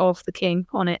picture of the king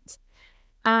on it.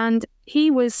 And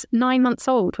he was 9 months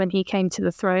old when he came to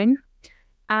the throne.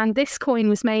 And this coin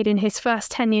was made in his first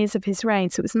 10 years of his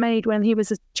reign. So it was made when he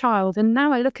was a child. And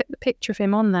now I look at the picture of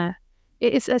him on there.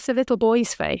 It's a little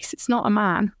boy's face. It's not a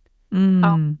man.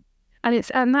 And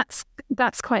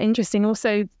that's quite interesting.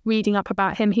 Also reading up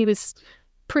about him, he was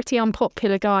pretty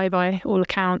unpopular guy by all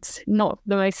accounts, not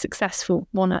the most successful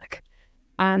monarch,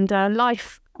 and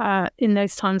life in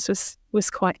those times was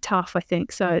quite tough, I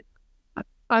think. So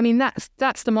I mean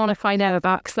that's the monarch I know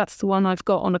about, because that's the one I've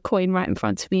got on a coin right in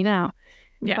front of me now.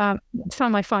 Next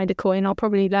time I find a coin, I'll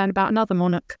probably learn about another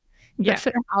monarch. But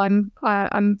for now,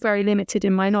 I'm very limited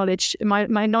in my knowledge.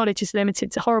 My knowledge is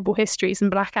limited to horrible histories and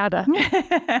Blackadder.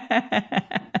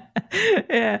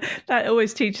 Yeah, that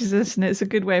always teaches us, and it's a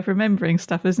good way of remembering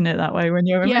stuff, isn't it? That way, when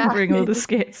you're remembering all the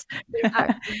skits.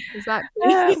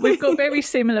 Exactly. We've got very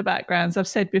similar backgrounds. I've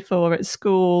said before, at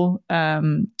school,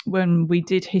 when we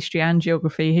did history and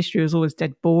geography, history was always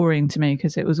dead boring to me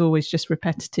because it was always just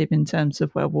repetitive in terms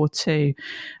of World War II.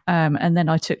 And then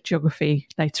I took geography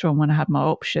later on when I had my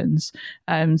options.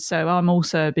 So I'm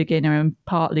also a beginner, and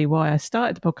partly why I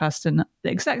started the podcast, and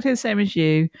exactly the same as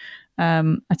you.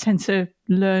 I tend to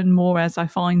learn more as I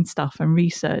find stuff and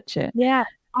research it. Yeah,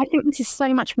 I think this is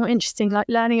so much more interesting, like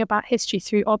learning about history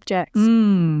through objects.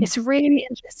 It's really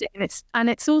interesting. And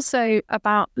it's also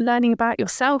about learning about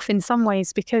yourself in some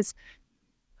ways, because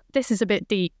this is a bit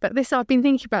deep, but I've been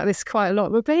thinking about this quite a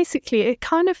lot. But basically, it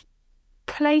kind of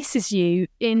places you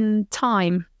in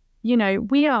time.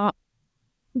 we're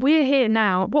here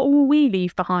now. What will we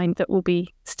leave behind that will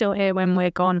be still here when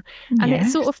we're gone? And it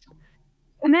sort of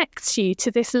connects you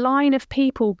to this line of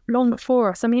people long before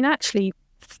us. I mean, actually,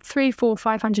 300, 400,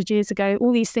 500 years ago,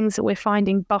 all these things that we're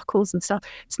finding, buckles and stuff,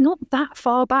 it's not that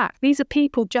far back. These are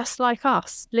people just like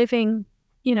us living,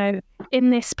 in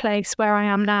this place where I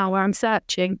am now, where I'm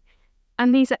searching.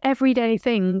 And these are everyday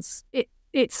things.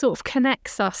 It sort of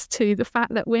connects us to the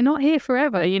fact that we're not here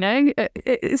forever,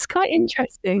 It's quite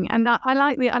interesting. And I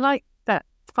like that,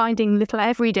 finding little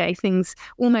everyday things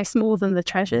almost more than the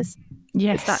treasures.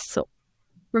 Yes. That sort of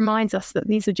reminds us that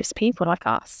these are just people like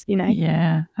us,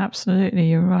 Yeah, absolutely.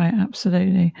 You're right.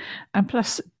 Absolutely. And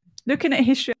plus, looking at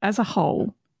history as a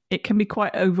whole, it can be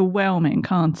quite overwhelming,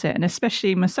 can't it? And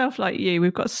especially myself, like you,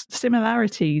 we've got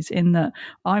similarities in that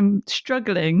I'm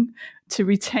struggling to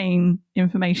retain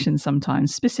information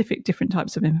sometimes, specific different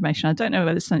types of information. I don't know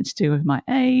whether it's something to do with my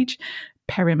age,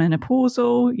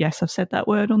 perimenopausal. Yes, I've said that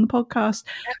word on the podcast.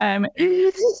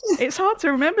 It's hard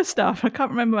to remember stuff. I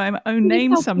can't remember my own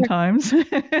name sometimes.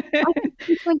 I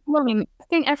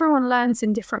think everyone learns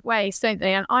in different ways, don't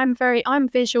they? And I'm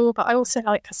visual, but I also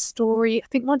like a story. I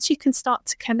think once you can start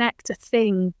to connect a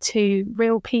thing to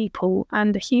real people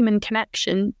and a human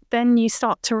connection, then you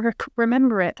start to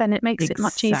remember it. Then it makes it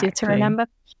much easier to remember.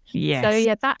 Yes. So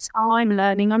yeah, that's how I'm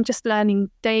learning. I'm just learning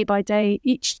day by day.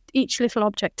 Each little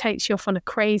object takes you off on a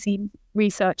crazy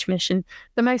research mission.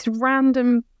 The most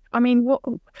random. I mean,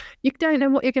 you don't know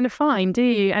what you're going to find, do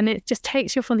you? And it just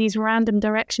takes you off on these random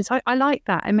directions. I like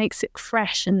that. It makes it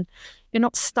fresh, and you're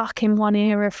not stuck in one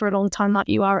era for a long time like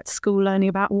you are at school learning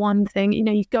about one thing.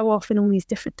 You go off in all these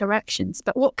different directions.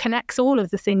 But what connects all of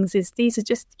the things is these are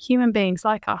just human beings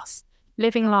like us,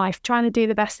 living life, trying to do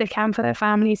the best they can for their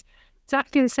families,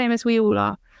 exactly the same as we all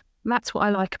are. And that's what I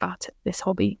like about it, this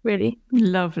hobby, really.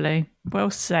 Lovely.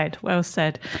 Well said. Well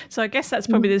said. So I guess that's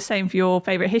probably the same for your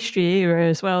favourite history era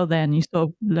as well then. You sort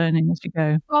of learning as you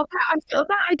go. Well,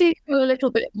 I do feel a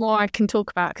little bit more I can talk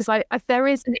about, because there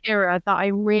is an era that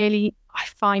I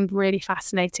find really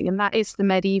fascinating, and that is the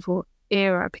medieval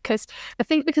era, because I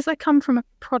think because I come from a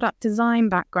product design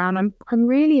background, I'm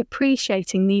really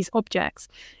appreciating these objects.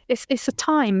 It's a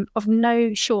time of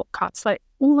no shortcuts, like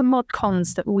all the mod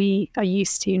cons that we are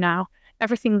used to now,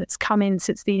 everything that's come in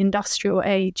since the industrial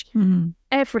age,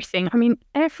 everything. I mean,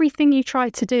 everything you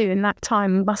tried to do in that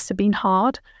time must have been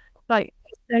hard. Like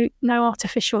no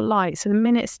artificial light. So the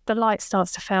minute the light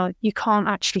starts to fail, you can't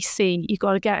actually see. You've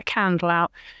got to get a candle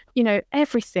out.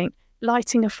 Everything.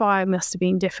 Lighting a fire must have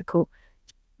been difficult.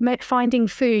 Finding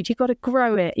food, you've got to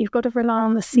grow it. You've got to rely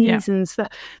on the seasons. Yeah.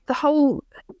 The whole,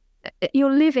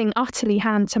 you're living utterly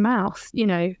hand to mouth,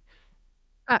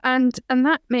 and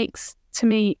that makes, to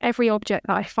me, every object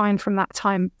that I find from that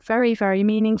time very, very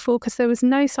meaningful, because there was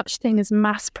no such thing as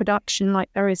mass production like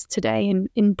there is today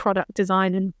in product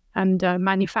design and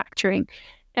manufacturing.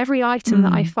 Every item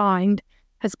that I find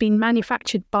has been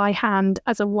manufactured by hand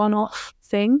as a one-off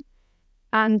thing,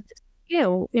 and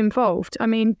skill involved. I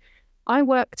mean, I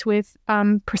worked with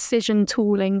precision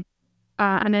tooling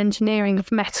and engineering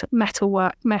of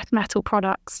metal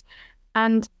products,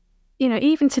 and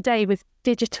even today with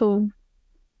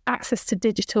access to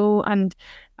digital and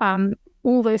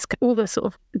all the sort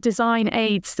of design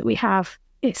aids that we have,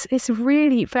 it's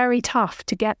really very tough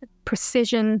to get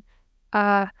precision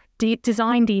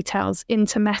design details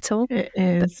into metal. It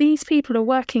is. But these people are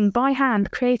working by hand,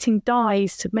 creating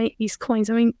dies to make these coins.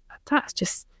 I mean, that's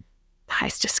just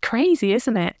crazy,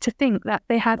 isn't it? To think that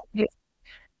they had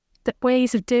the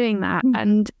ways of doing that,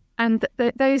 and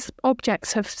those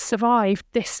objects have survived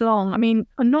this long. I mean,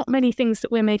 not many things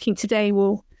that we're making today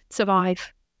will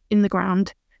survive in the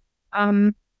ground.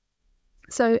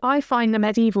 So I find the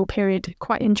medieval period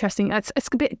quite interesting. It's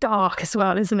a bit dark as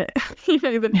well, isn't it?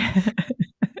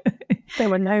 There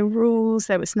were no rules,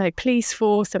 there was no police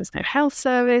force, there was no health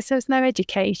service, there was no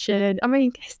education. I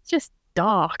mean, it's just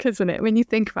dark, isn't it, when you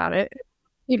think about it?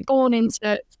 You're born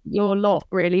into your lot,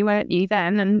 really, weren't you,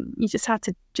 then? And you just had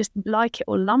to just like it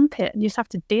or lump it, and you just have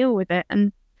to deal with it.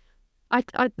 And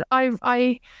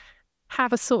I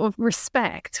have a sort of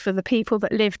respect for the people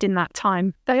that lived in that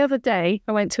time. The other day,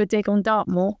 I went to a dig on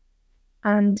Dartmoor,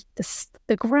 and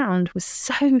the ground was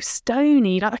so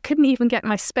stony, like I couldn't even get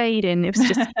my spade in. It was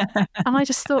just, and I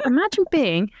just thought, imagine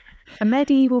being a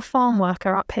medieval farm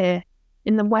worker up here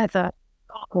in the weather,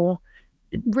 or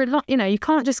you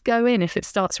can't just go in if it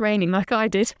starts raining like I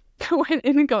did. I went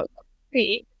in and got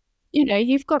feet.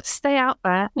 You've got to stay out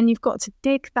there, and you've got to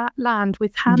dig that land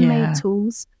with handmade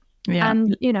tools. Yeah.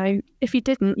 And if you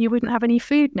didn't, you wouldn't have any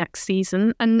food next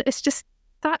season. And it's just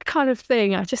that kind of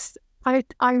thing.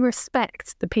 I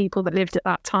respect the people that lived at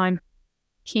that time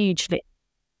hugely.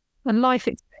 And life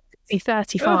expectancy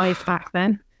 35 back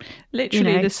then.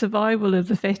 Literally the survival of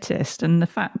the fittest, and the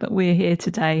fact that we're here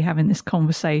today having this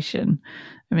conversation.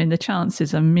 I mean, the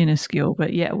chances are minuscule,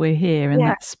 but yet we're here, and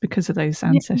that's because of those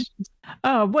ancestors. Yeah.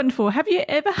 Oh, wonderful. Have you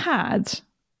ever had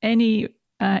any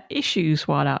issues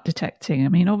while out detecting? I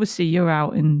mean, obviously you're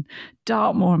out in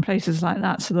Dartmoor and places like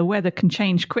that, so the weather can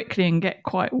change quickly and get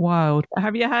quite wild.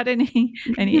 Have you had any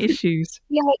issues?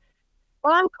 Yeah.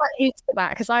 Well, I'm quite used to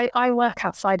that because I work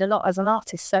outside a lot as an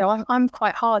artist, so I'm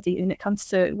quite hardy when it comes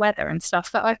to weather and stuff.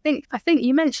 But I think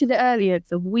you mentioned it earlier,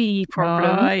 the wee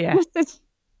problem. Oh yes.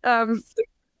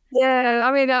 Yeah,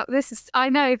 I mean, I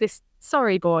know this.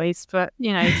 Sorry, boys, but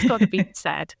it's got to be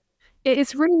said. It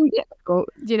is really difficult.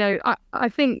 I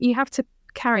think you have to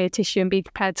carry a tissue and be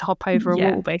prepared to hop over a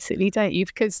wall, basically, don't you?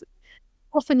 Because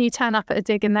often you turn up at a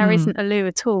dig and there isn't a loo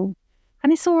at all.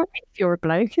 And it's all right if you're a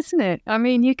bloke, isn't it? I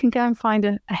mean, you can go and find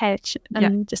a hedge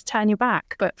and just turn your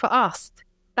back. But for us,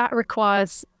 that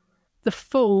requires the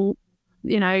full,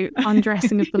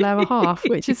 undressing of the lower half,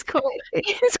 which is quite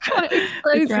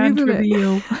exposing, isn't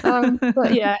it?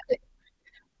 But yeah,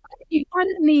 you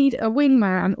kind of need a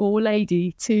wingman or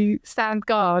lady to stand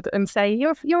guard and say,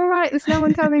 you're all right, there's no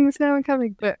one coming.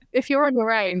 But if you're on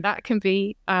your own, that can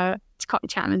be quite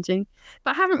challenging.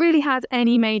 But I haven't really had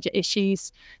any major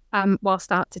issues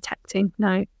whilst out detecting.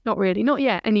 No, not really. Not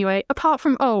yet, anyway. Apart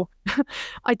from,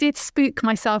 I did spook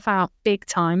myself out big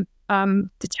time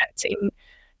detecting.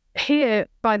 Here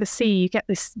by the sea, you get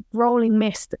this rolling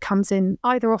mist that comes in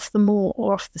either off the moor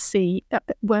or off the sea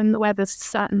when the weather's a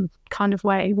certain kind of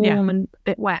way, warm and a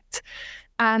bit wet.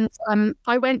 And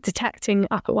I went detecting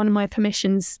up at one of my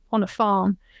permissions on a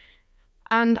farm,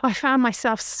 and I found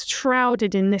myself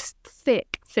shrouded in this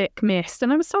thick mist.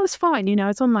 And I was fine, I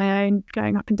was on my own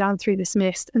going up and down through this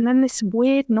mist. And then this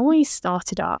weird noise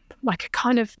started up, like a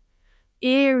kind of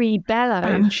eerie bellow.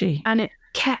 Banshee. And it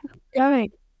kept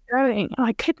going.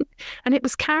 I couldn't, and it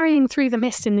was carrying through the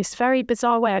mist in this very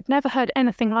bizarre way. I'd never heard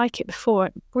anything like it before.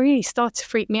 It really started to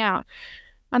freak me out.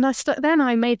 And then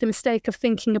I made the mistake of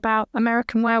thinking about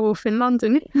American Werewolf in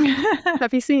London.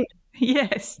 Have you seen it?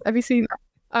 Yes. Have you seen that?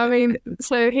 I mean,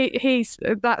 so he's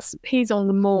on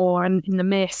the moor and in the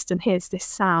mist, and here's this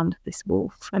sound, this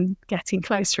wolf, and getting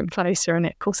closer and closer, and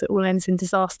of course it all ends in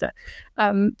disaster.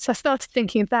 So I started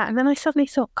thinking of that, and then I suddenly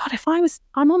thought, God,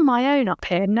 I'm on my own up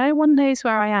here, no one knows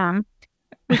where I am.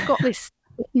 We've got this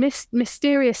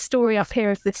mysterious story up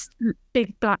here of this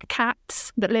big black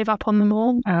cats that live up on the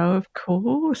moor. Oh, of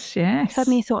course, yes. I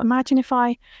suddenly thought, imagine if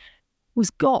I was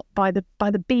got by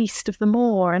the beast of the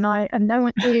moor, and no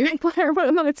one knew where.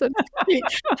 And I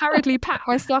hurriedly packed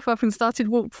my stuff up and started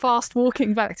fast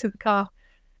walking back to the car.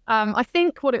 I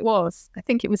think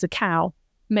it was a cow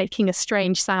making a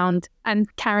strange sound and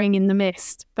carrying in the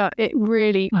mist, but it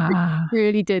really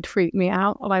did freak me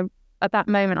out. At that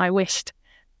moment, I wished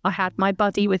I had my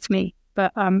buddy with me,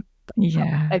 but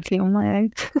totally on my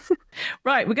own.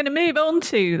 Right, we're going to move on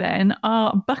to then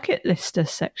our bucket lister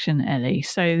section, Ellie.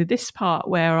 So this part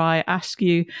where I ask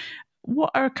you,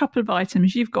 what are a couple of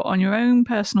items you've got on your own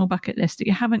personal bucket list that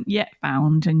you haven't yet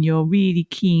found and you're really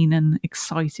keen and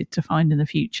excited to find in the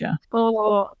future?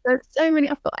 Oh, there's so many.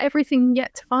 I've got everything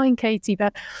yet to find, Katie,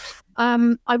 but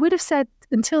I would have said,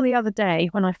 until the other day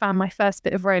when I found my first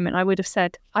bit of Roman, I would have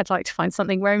said, I'd like to find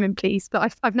something Roman, please.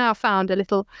 But I've now found a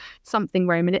little something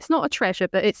Roman. It's not a treasure,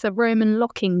 but it's a Roman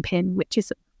locking pin, which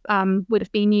is would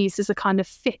have been used as a kind of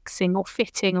fixing or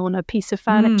fitting on a piece of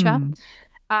furniture.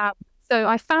 So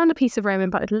I found a piece of Roman,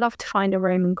 but I'd love to find a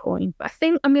Roman coin. But I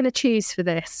think I'm going to choose for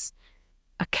this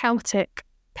a Celtic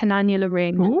penannular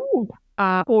ring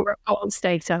or a gold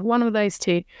stater, one of those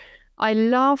two. I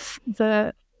love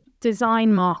the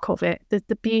design mark of it,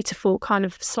 the beautiful kind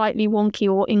of slightly wonky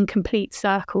or incomplete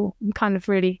circle.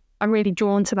 I'm really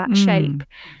drawn to that shape,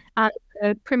 and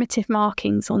the primitive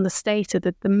markings on the stator,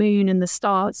 the moon and the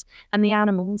stars and the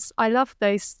animals. I love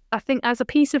those. I think as a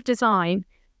piece of design,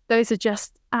 those are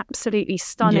just absolutely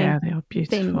stunning. Yeah, they are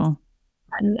beautiful.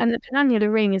 And the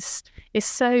penannular ring is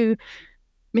so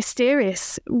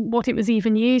mysterious what it was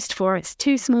even used for. It's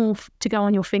too small to go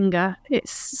on your finger.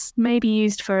 It's maybe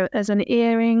used as an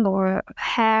earring or a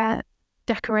hair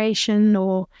decoration,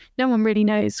 or no one really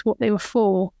knows what they were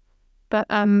for. But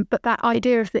that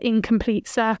idea of the incomplete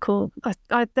circle,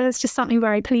 there's just something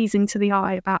very pleasing to the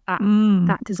eye about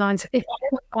that design. So if I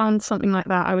ever found something like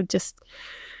that, I would just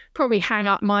probably hang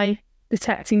up my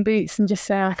detecting boots and just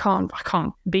say, I can't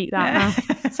beat that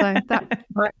now. So that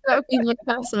would be my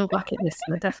personal bucket list,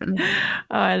 definitely.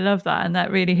 Oh, I love that. And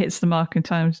that really hits the mark in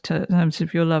terms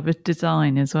of your love of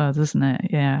design as well, doesn't it?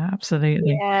 Yeah,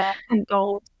 absolutely. Yeah, and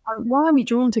gold. Why are we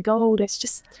drawn to gold? It's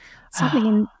just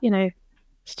something in,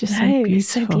 it's just so no, it's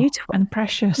so beautiful, beautiful and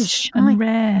precious shiny. and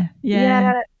rare.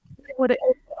 Yeah. What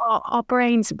our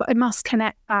brains, but it must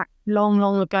connect back long,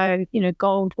 long ago.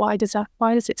 Gold. Why does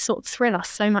it sort of thrill us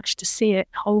so much to see it,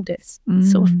 hold it?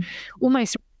 Sort of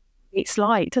almost it's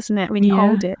light, doesn't it, when you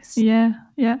hold it? Yeah,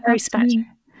 very absolutely. special.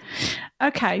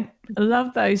 Okay, I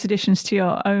love those additions to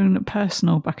your own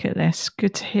personal bucket list.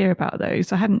 Good to hear about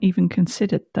those. I hadn't even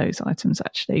considered those items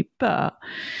actually. But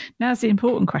now's the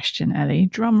important question, Ellie.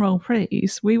 Drum roll,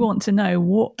 please. We want to know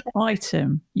what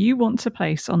item you want to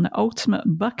place on the ultimate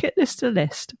bucket lister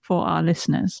list for our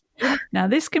listeners. Now,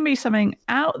 this can be something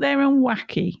out there and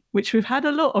wacky, which we've had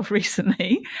a lot of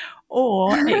recently,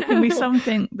 or it can be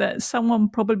something that someone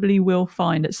probably will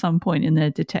find at some point in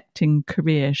their detecting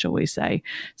career, shall we say.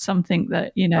 Something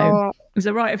that, is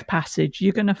a rite of passage.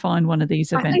 You're going to find one of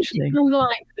these eventually. I think it's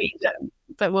unlikely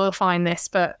that we'll find this,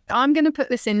 but I'm going to put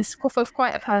this in for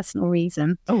quite a personal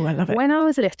reason. Oh, I love it. When I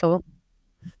was little,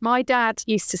 my dad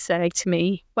used to say to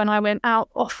me, when I went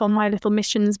off on my little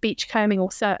missions, beachcombing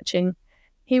or searching,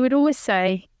 he would always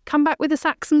say, "Come back with a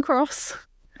Saxon cross."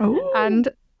 Oh. And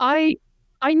I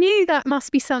knew that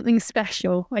must be something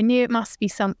special. I knew it must be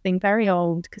something very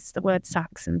old, because the word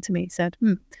Saxon to me said,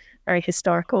 very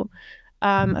historical.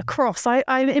 A cross. I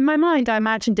in my mind, I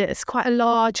imagined it as quite a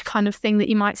large kind of thing that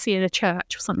you might see in a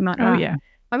church or something like that. Oh, yeah.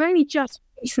 I've only just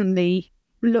recently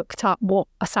looked up what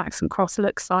a Saxon cross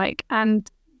looks like, and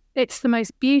it's the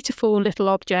most beautiful little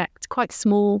object, quite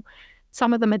small.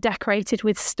 Some of them are decorated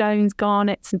with stones,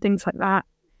 garnets and things like that.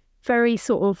 Very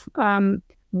sort of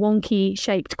wonky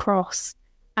shaped cross.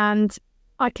 And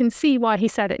I can see why he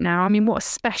said it now. I mean, what a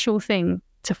special thing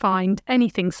to find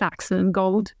anything Saxon and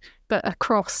gold, but a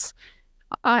cross.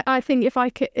 I think if I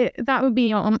could, that would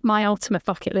be on my ultimate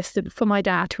bucket list for my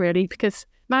dad, really, because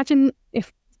imagine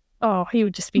if, he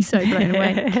would just be so blown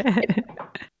away.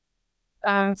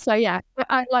 So yeah,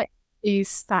 I'd like to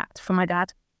use that for my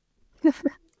dad.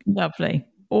 Lovely.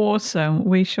 Awesome.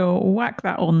 We shall whack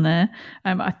that on there.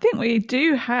 I think we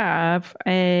do have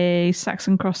a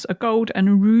Saxon cross, a gold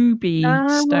and ruby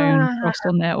stone cross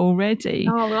on there already,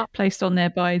 placed on there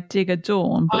by Digger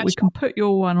Dawn, but we can put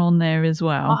your one on there as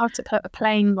well. I'll have to put a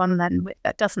plain one then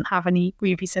that doesn't have any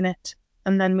rubies in it.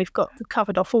 And then we've got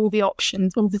covered off all the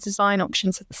options, all the design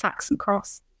options of the Saxon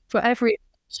cross for every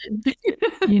option.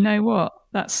 You know what?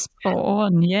 That's spot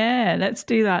on. Yeah, let's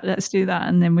do that.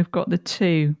 And then we've got the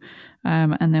two.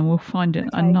 And then we'll find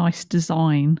a nice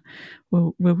design.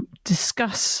 We'll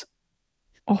discuss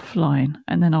offline,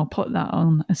 and then I'll put that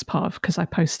on as part of, because I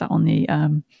post that on the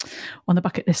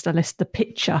bucket list. I list the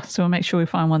picture, so we'll make sure we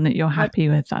find one that you're happy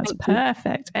with. That's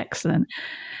perfect, excellent,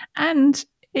 and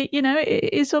it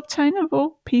is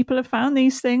obtainable. People have found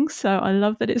these things, so I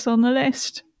love that it's on the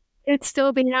list. It's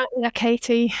still been out there,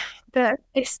 Katie.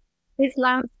 This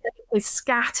landscape is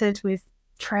scattered with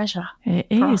treasure. It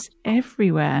is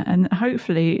everywhere, and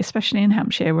hopefully, especially in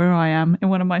Hampshire where I am, in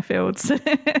one of my fields,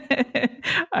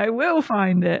 I will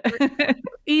find it.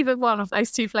 Either one of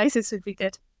those two places would be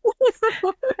good.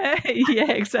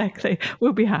 Yeah, exactly.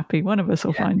 We'll be happy. One of us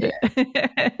will find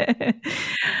it.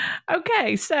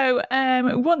 Okay, so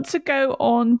want to go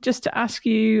on just to ask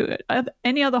you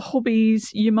any other hobbies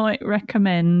you might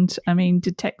recommend? I mean,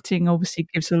 detecting obviously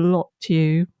gives a lot to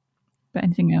you, but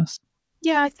anything else?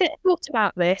 Yeah, I thought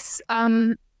about this.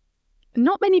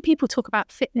 Not many people talk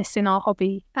about fitness in our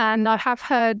hobby, and I have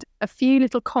heard a few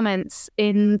little comments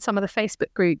in some of the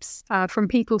Facebook groups from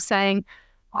people saying,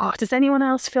 does anyone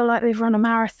else feel like they've run a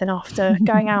marathon after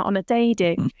going out on a day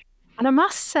dig? And I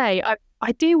must say,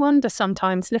 I do wonder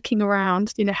sometimes, looking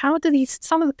around, how do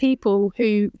some of the people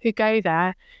who go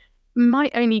there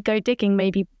might only go digging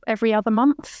maybe every other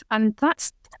month, and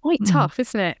that's quite tough,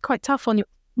 isn't it? Quite tough on your...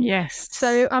 Yes.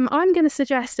 So I'm going to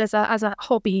suggest as a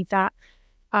hobby that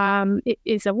it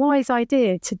is a wise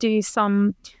idea to do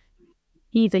some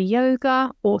either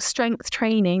yoga or strength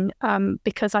training,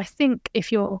 because I think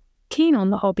if you're keen on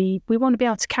the hobby, we want to be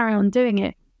able to carry on doing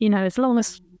it, as long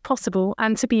as possible,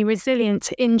 and to be resilient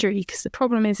to injury, because the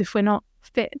problem is if we're not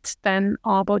fit, then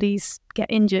our bodies get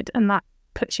injured, and that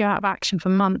puts you out of action for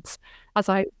months, as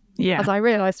I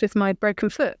realised with my broken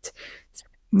foot.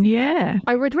 Yeah.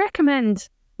 I would recommend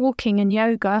walking and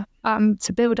yoga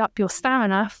to build up your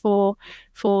stamina for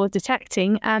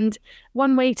detecting. And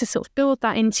one way to sort of build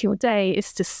that into your day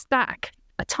is to stack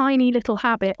a tiny little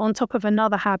habit on top of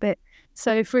another habit.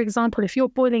 So, for example, if you're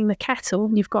boiling the kettle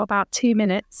and you've got about 2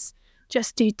 minutes,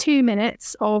 just do 2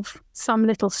 minutes of some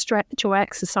little stretch or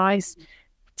exercise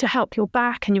to help your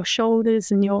back and your shoulders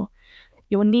and your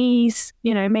knees,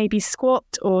 maybe squat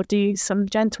or do some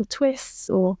gentle twists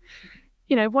or,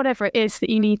 whatever it is that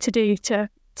you need to do to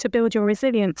build your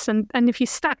resilience. And if you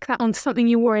stack that onto something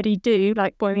you already do,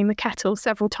 like boiling the kettle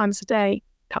several times a day,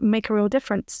 that would make a real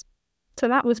difference. So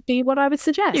that would be what I would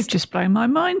suggest. You've just blown my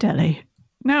mind, Ellie.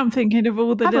 Now I'm thinking of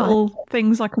all the little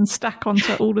things I can stack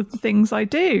onto all of the things I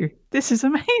do. This is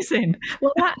amazing.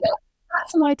 Well,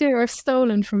 that's an idea I've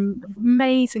stolen from an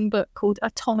amazing book called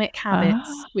Atomic Habits,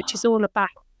 which is all about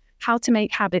how to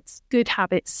make good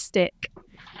habits stick.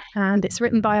 And it's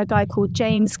written by a guy called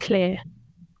James Clear,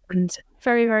 and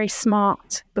very, very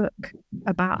smart book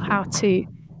about how to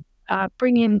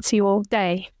bring into your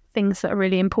day things that are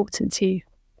really important to you,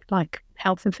 like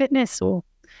health and fitness, or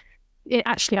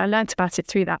actually I learned about it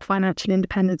through that financial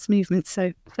independence movement.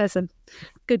 So there's a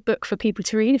good book for people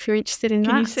to read if you're interested in that.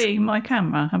 Can you see my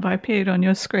camera? Have I appeared on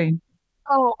your screen?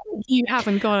 Oh, you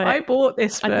haven't got it. I bought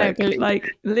this book like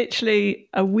literally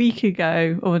a week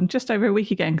ago, or just over a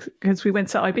week ago, because we went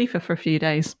to Ibiza for a few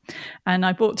days, and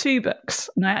I bought 2 books.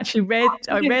 And I actually read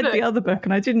the other book,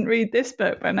 and I didn't read this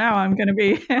book, but now I'm going to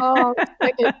be.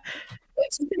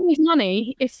 It's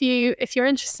money if you're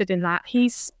interested in that.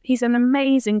 He's an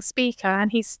amazing speaker, and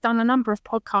he's done a number of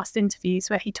podcast interviews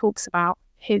where he talks about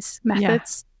his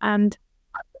methods, and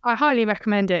I highly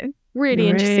recommend it. Really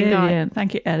interesting guy.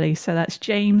 Thank you, Ellie. So that's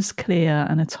James Clear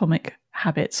and Atomic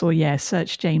Habits, or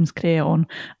search James Clear on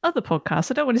other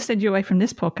podcasts. I don't want to send you away from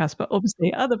this podcast, but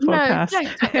obviously other podcasts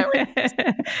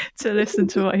to listen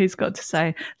to what he's got to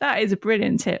say. That is a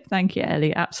brilliant tip. Thank you,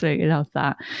 Ellie. Absolutely love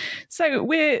that. So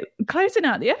we're closing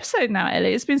out the episode now,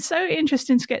 Ellie. It's been so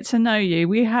interesting to get to know you.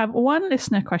 We have one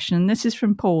listener question, and this is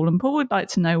from Paul. And Paul would like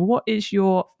to know, what is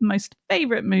your most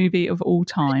favourite movie of all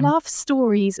time? I love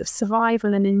stories of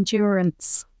survival and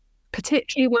endurance,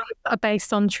 particularly ones that are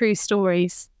based on true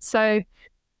stories. So,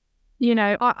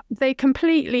 they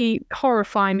completely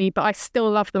horrify me, but I still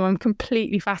love them. I'm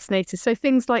completely fascinated. So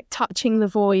things like Touching the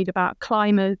Void, about a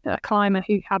climber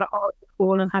who had a horrible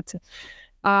fall and had to,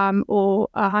 or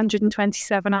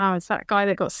 127 Hours, that guy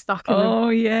that got stuck in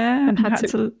and had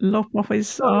to lop off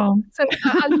his arm. So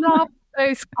I love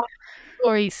those kind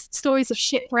of stories of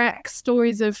shipwrecks,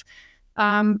 stories of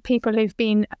people who've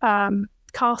been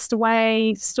cast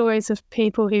away, stories of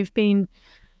people who've been.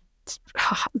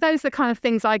 Those are the kind of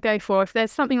things I go for. If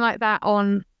there's something like that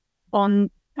on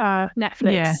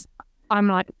Netflix, I'm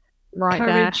like right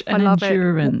Courage there. And I love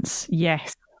endurance.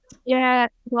 Yes. Yeah,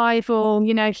 survival,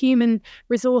 human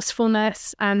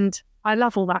resourcefulness, and I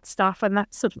love all that stuff, and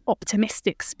that sort of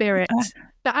optimistic spirit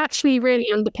that actually really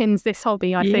underpins this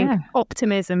hobby. I think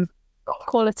optimism,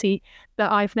 quality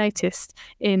that I've noticed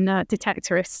in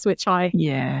Detectorists, which I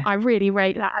really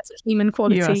rate that as a human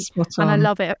quality. You are spot on. And I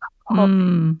love it.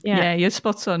 You're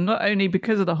spot on, not only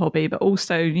because of the hobby, but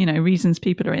also reasons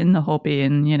people are in the hobby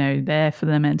and there for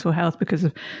their mental health because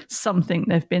of something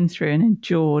they've been through and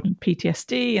endured, and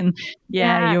PTSD. And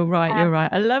you're right.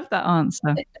 I love that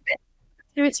answer.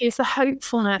 It's the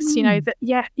hopefulness,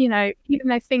 that even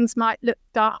though things might look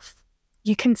daft,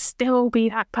 you can still be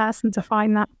that person to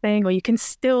find that thing, or you can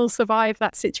still survive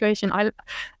that situation. I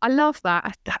love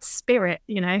that spirit,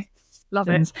 love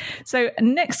it. So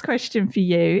next question for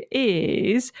you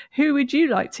is, who would you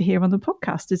like to hear on the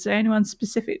podcast? Is there anyone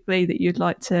specifically that you'd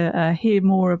like to hear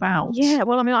more about? Yeah,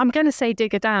 well, I'm going to say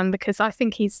Digger Dan, because I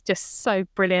think he's just so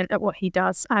brilliant at what he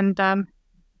does. And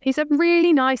he's a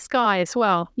really nice guy as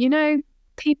well.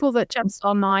 People that just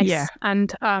are nice. Yeah.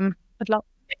 And I'd love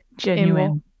to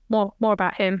hear more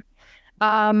about him.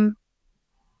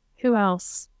 Who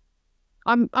else?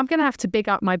 I'm going to have to big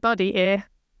up my buddy here,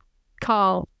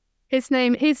 Carl. His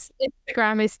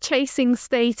Instagram is Chasing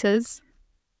Status,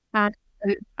 and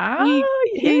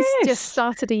he's just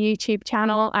started a YouTube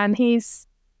channel, and he's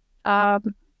a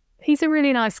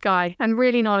really nice guy and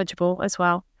really knowledgeable as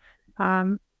well.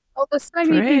 There's so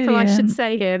many people I should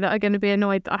say here that are going to be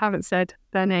annoyed that I haven't said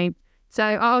their name. So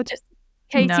I'll just,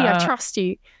 Katie, I trust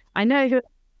you. I know who.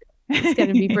 It's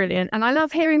going to be brilliant, and I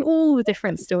love hearing all the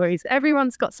different stories.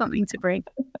 Everyone's got something to bring.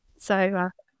 So.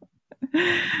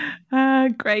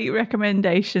 Great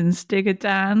recommendations, Digger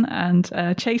Dan and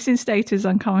Chasing Status.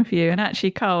 I'm coming for you. And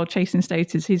actually, Carl, Chasing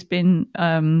Status, he's been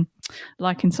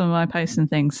liking some of my posts and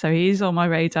things, so he's on my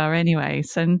radar anyway.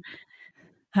 So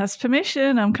has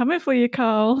permission. I'm coming for you,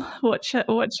 Carl. Watch your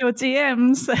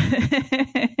DMs.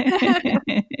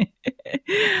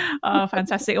 Oh,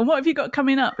 fantastic. And what have you got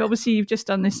coming up? Obviously, you've just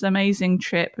done this amazing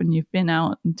trip and you've been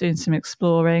out and doing some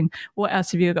exploring. What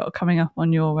else have you got coming up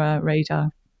on your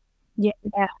radar? Yeah.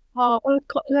 Oh, well, I've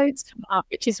got loads coming up,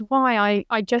 which is why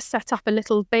I just set up a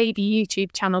little baby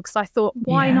YouTube channel because I thought,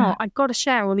 why Yeah. not? I've got to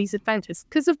share all these adventures.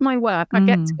 Because of my work, I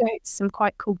get to Mm. go to some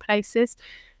quite cool places.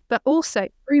 But also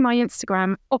through my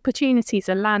Instagram, opportunities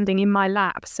are landing in my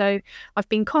lap. So I've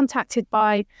been contacted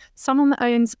by someone that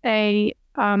owns a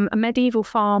medieval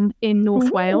farm in North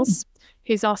Ooh. Wales,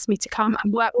 who's asked me to come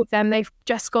and work with them. They've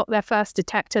just got their first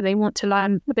detector. They want to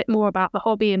learn a bit more about the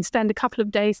hobby and spend a couple of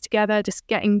days together, just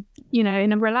getting, in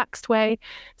a relaxed way.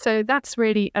 So that's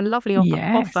really a lovely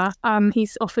Yes. offer.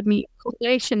 He's offered me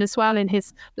accommodation as well in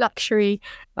his luxury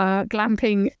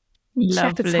glamping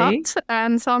shepherd's Lovely. hut.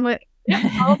 And so I'm like, yeah,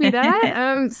 I'll be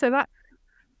there. So that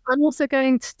I'm also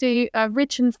going to do a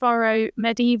Ridge and Furrow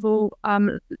medieval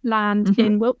land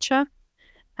in Wiltshire.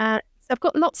 So I've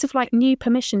got lots of like new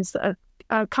permissions that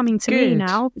are coming to me Good.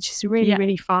 now, which is really, Yeah.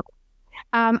 really fun.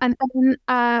 And then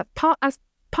part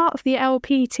of the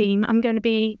LP team, I'm going to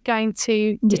be going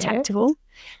to Detectorist,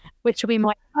 which will be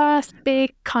my first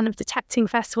big kind of detecting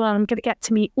festival. And I'm going to get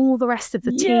to meet all the rest of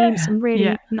the team, some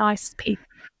really nice people,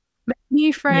 make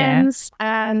new friends,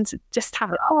 and just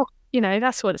have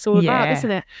that's what it's all about,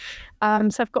 isn't it?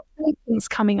 So I've got things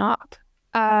coming up.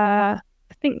 I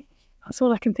think that's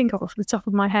all I can think of off the top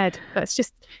of my head. But it's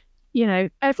just,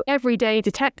 everyday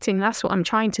detecting. That's what I'm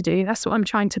trying to do. That's what I'm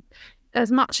trying to,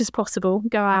 as much as possible,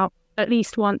 go out at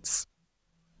least once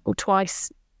or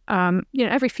twice.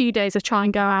 Every few days I try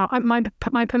and go out.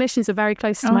 My permissions are very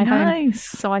close to my home,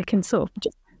 so I can sort of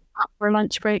just up for a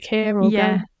lunch break here or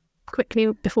go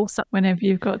quickly before supper. Whenever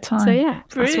you've got time. So yeah,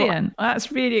 brilliant. That's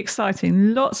really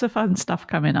exciting. Lots of fun stuff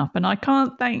coming up, and I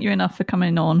can't thank you enough for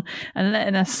coming on and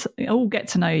letting us all get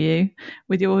to know you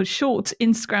with your short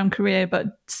Instagram career, but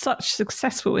such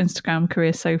successful Instagram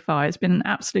career so far. It's been an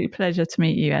absolute pleasure to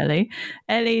meet you,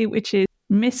 Ellie, which is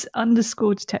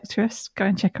Miss_Detectorist. Go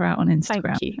and check her out on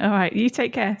Instagram. Thank you. All right, you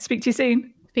take care. Speak to you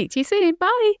soon.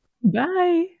 Bye.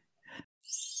 Bye.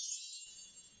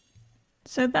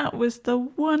 So that was the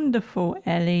wonderful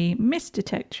Ellie, Miss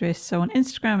Detectorist. So on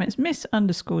Instagram, it's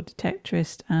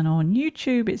Miss_Detectorist, and on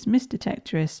YouTube, it's Miss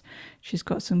Detectorist. She's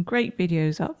got some great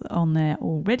videos up on there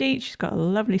already. She's got a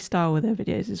lovely style with her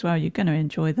videos as well. You're going to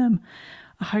enjoy them.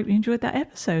 I hope you enjoyed that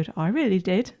episode. I really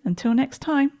did. Until next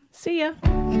time, see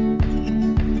ya.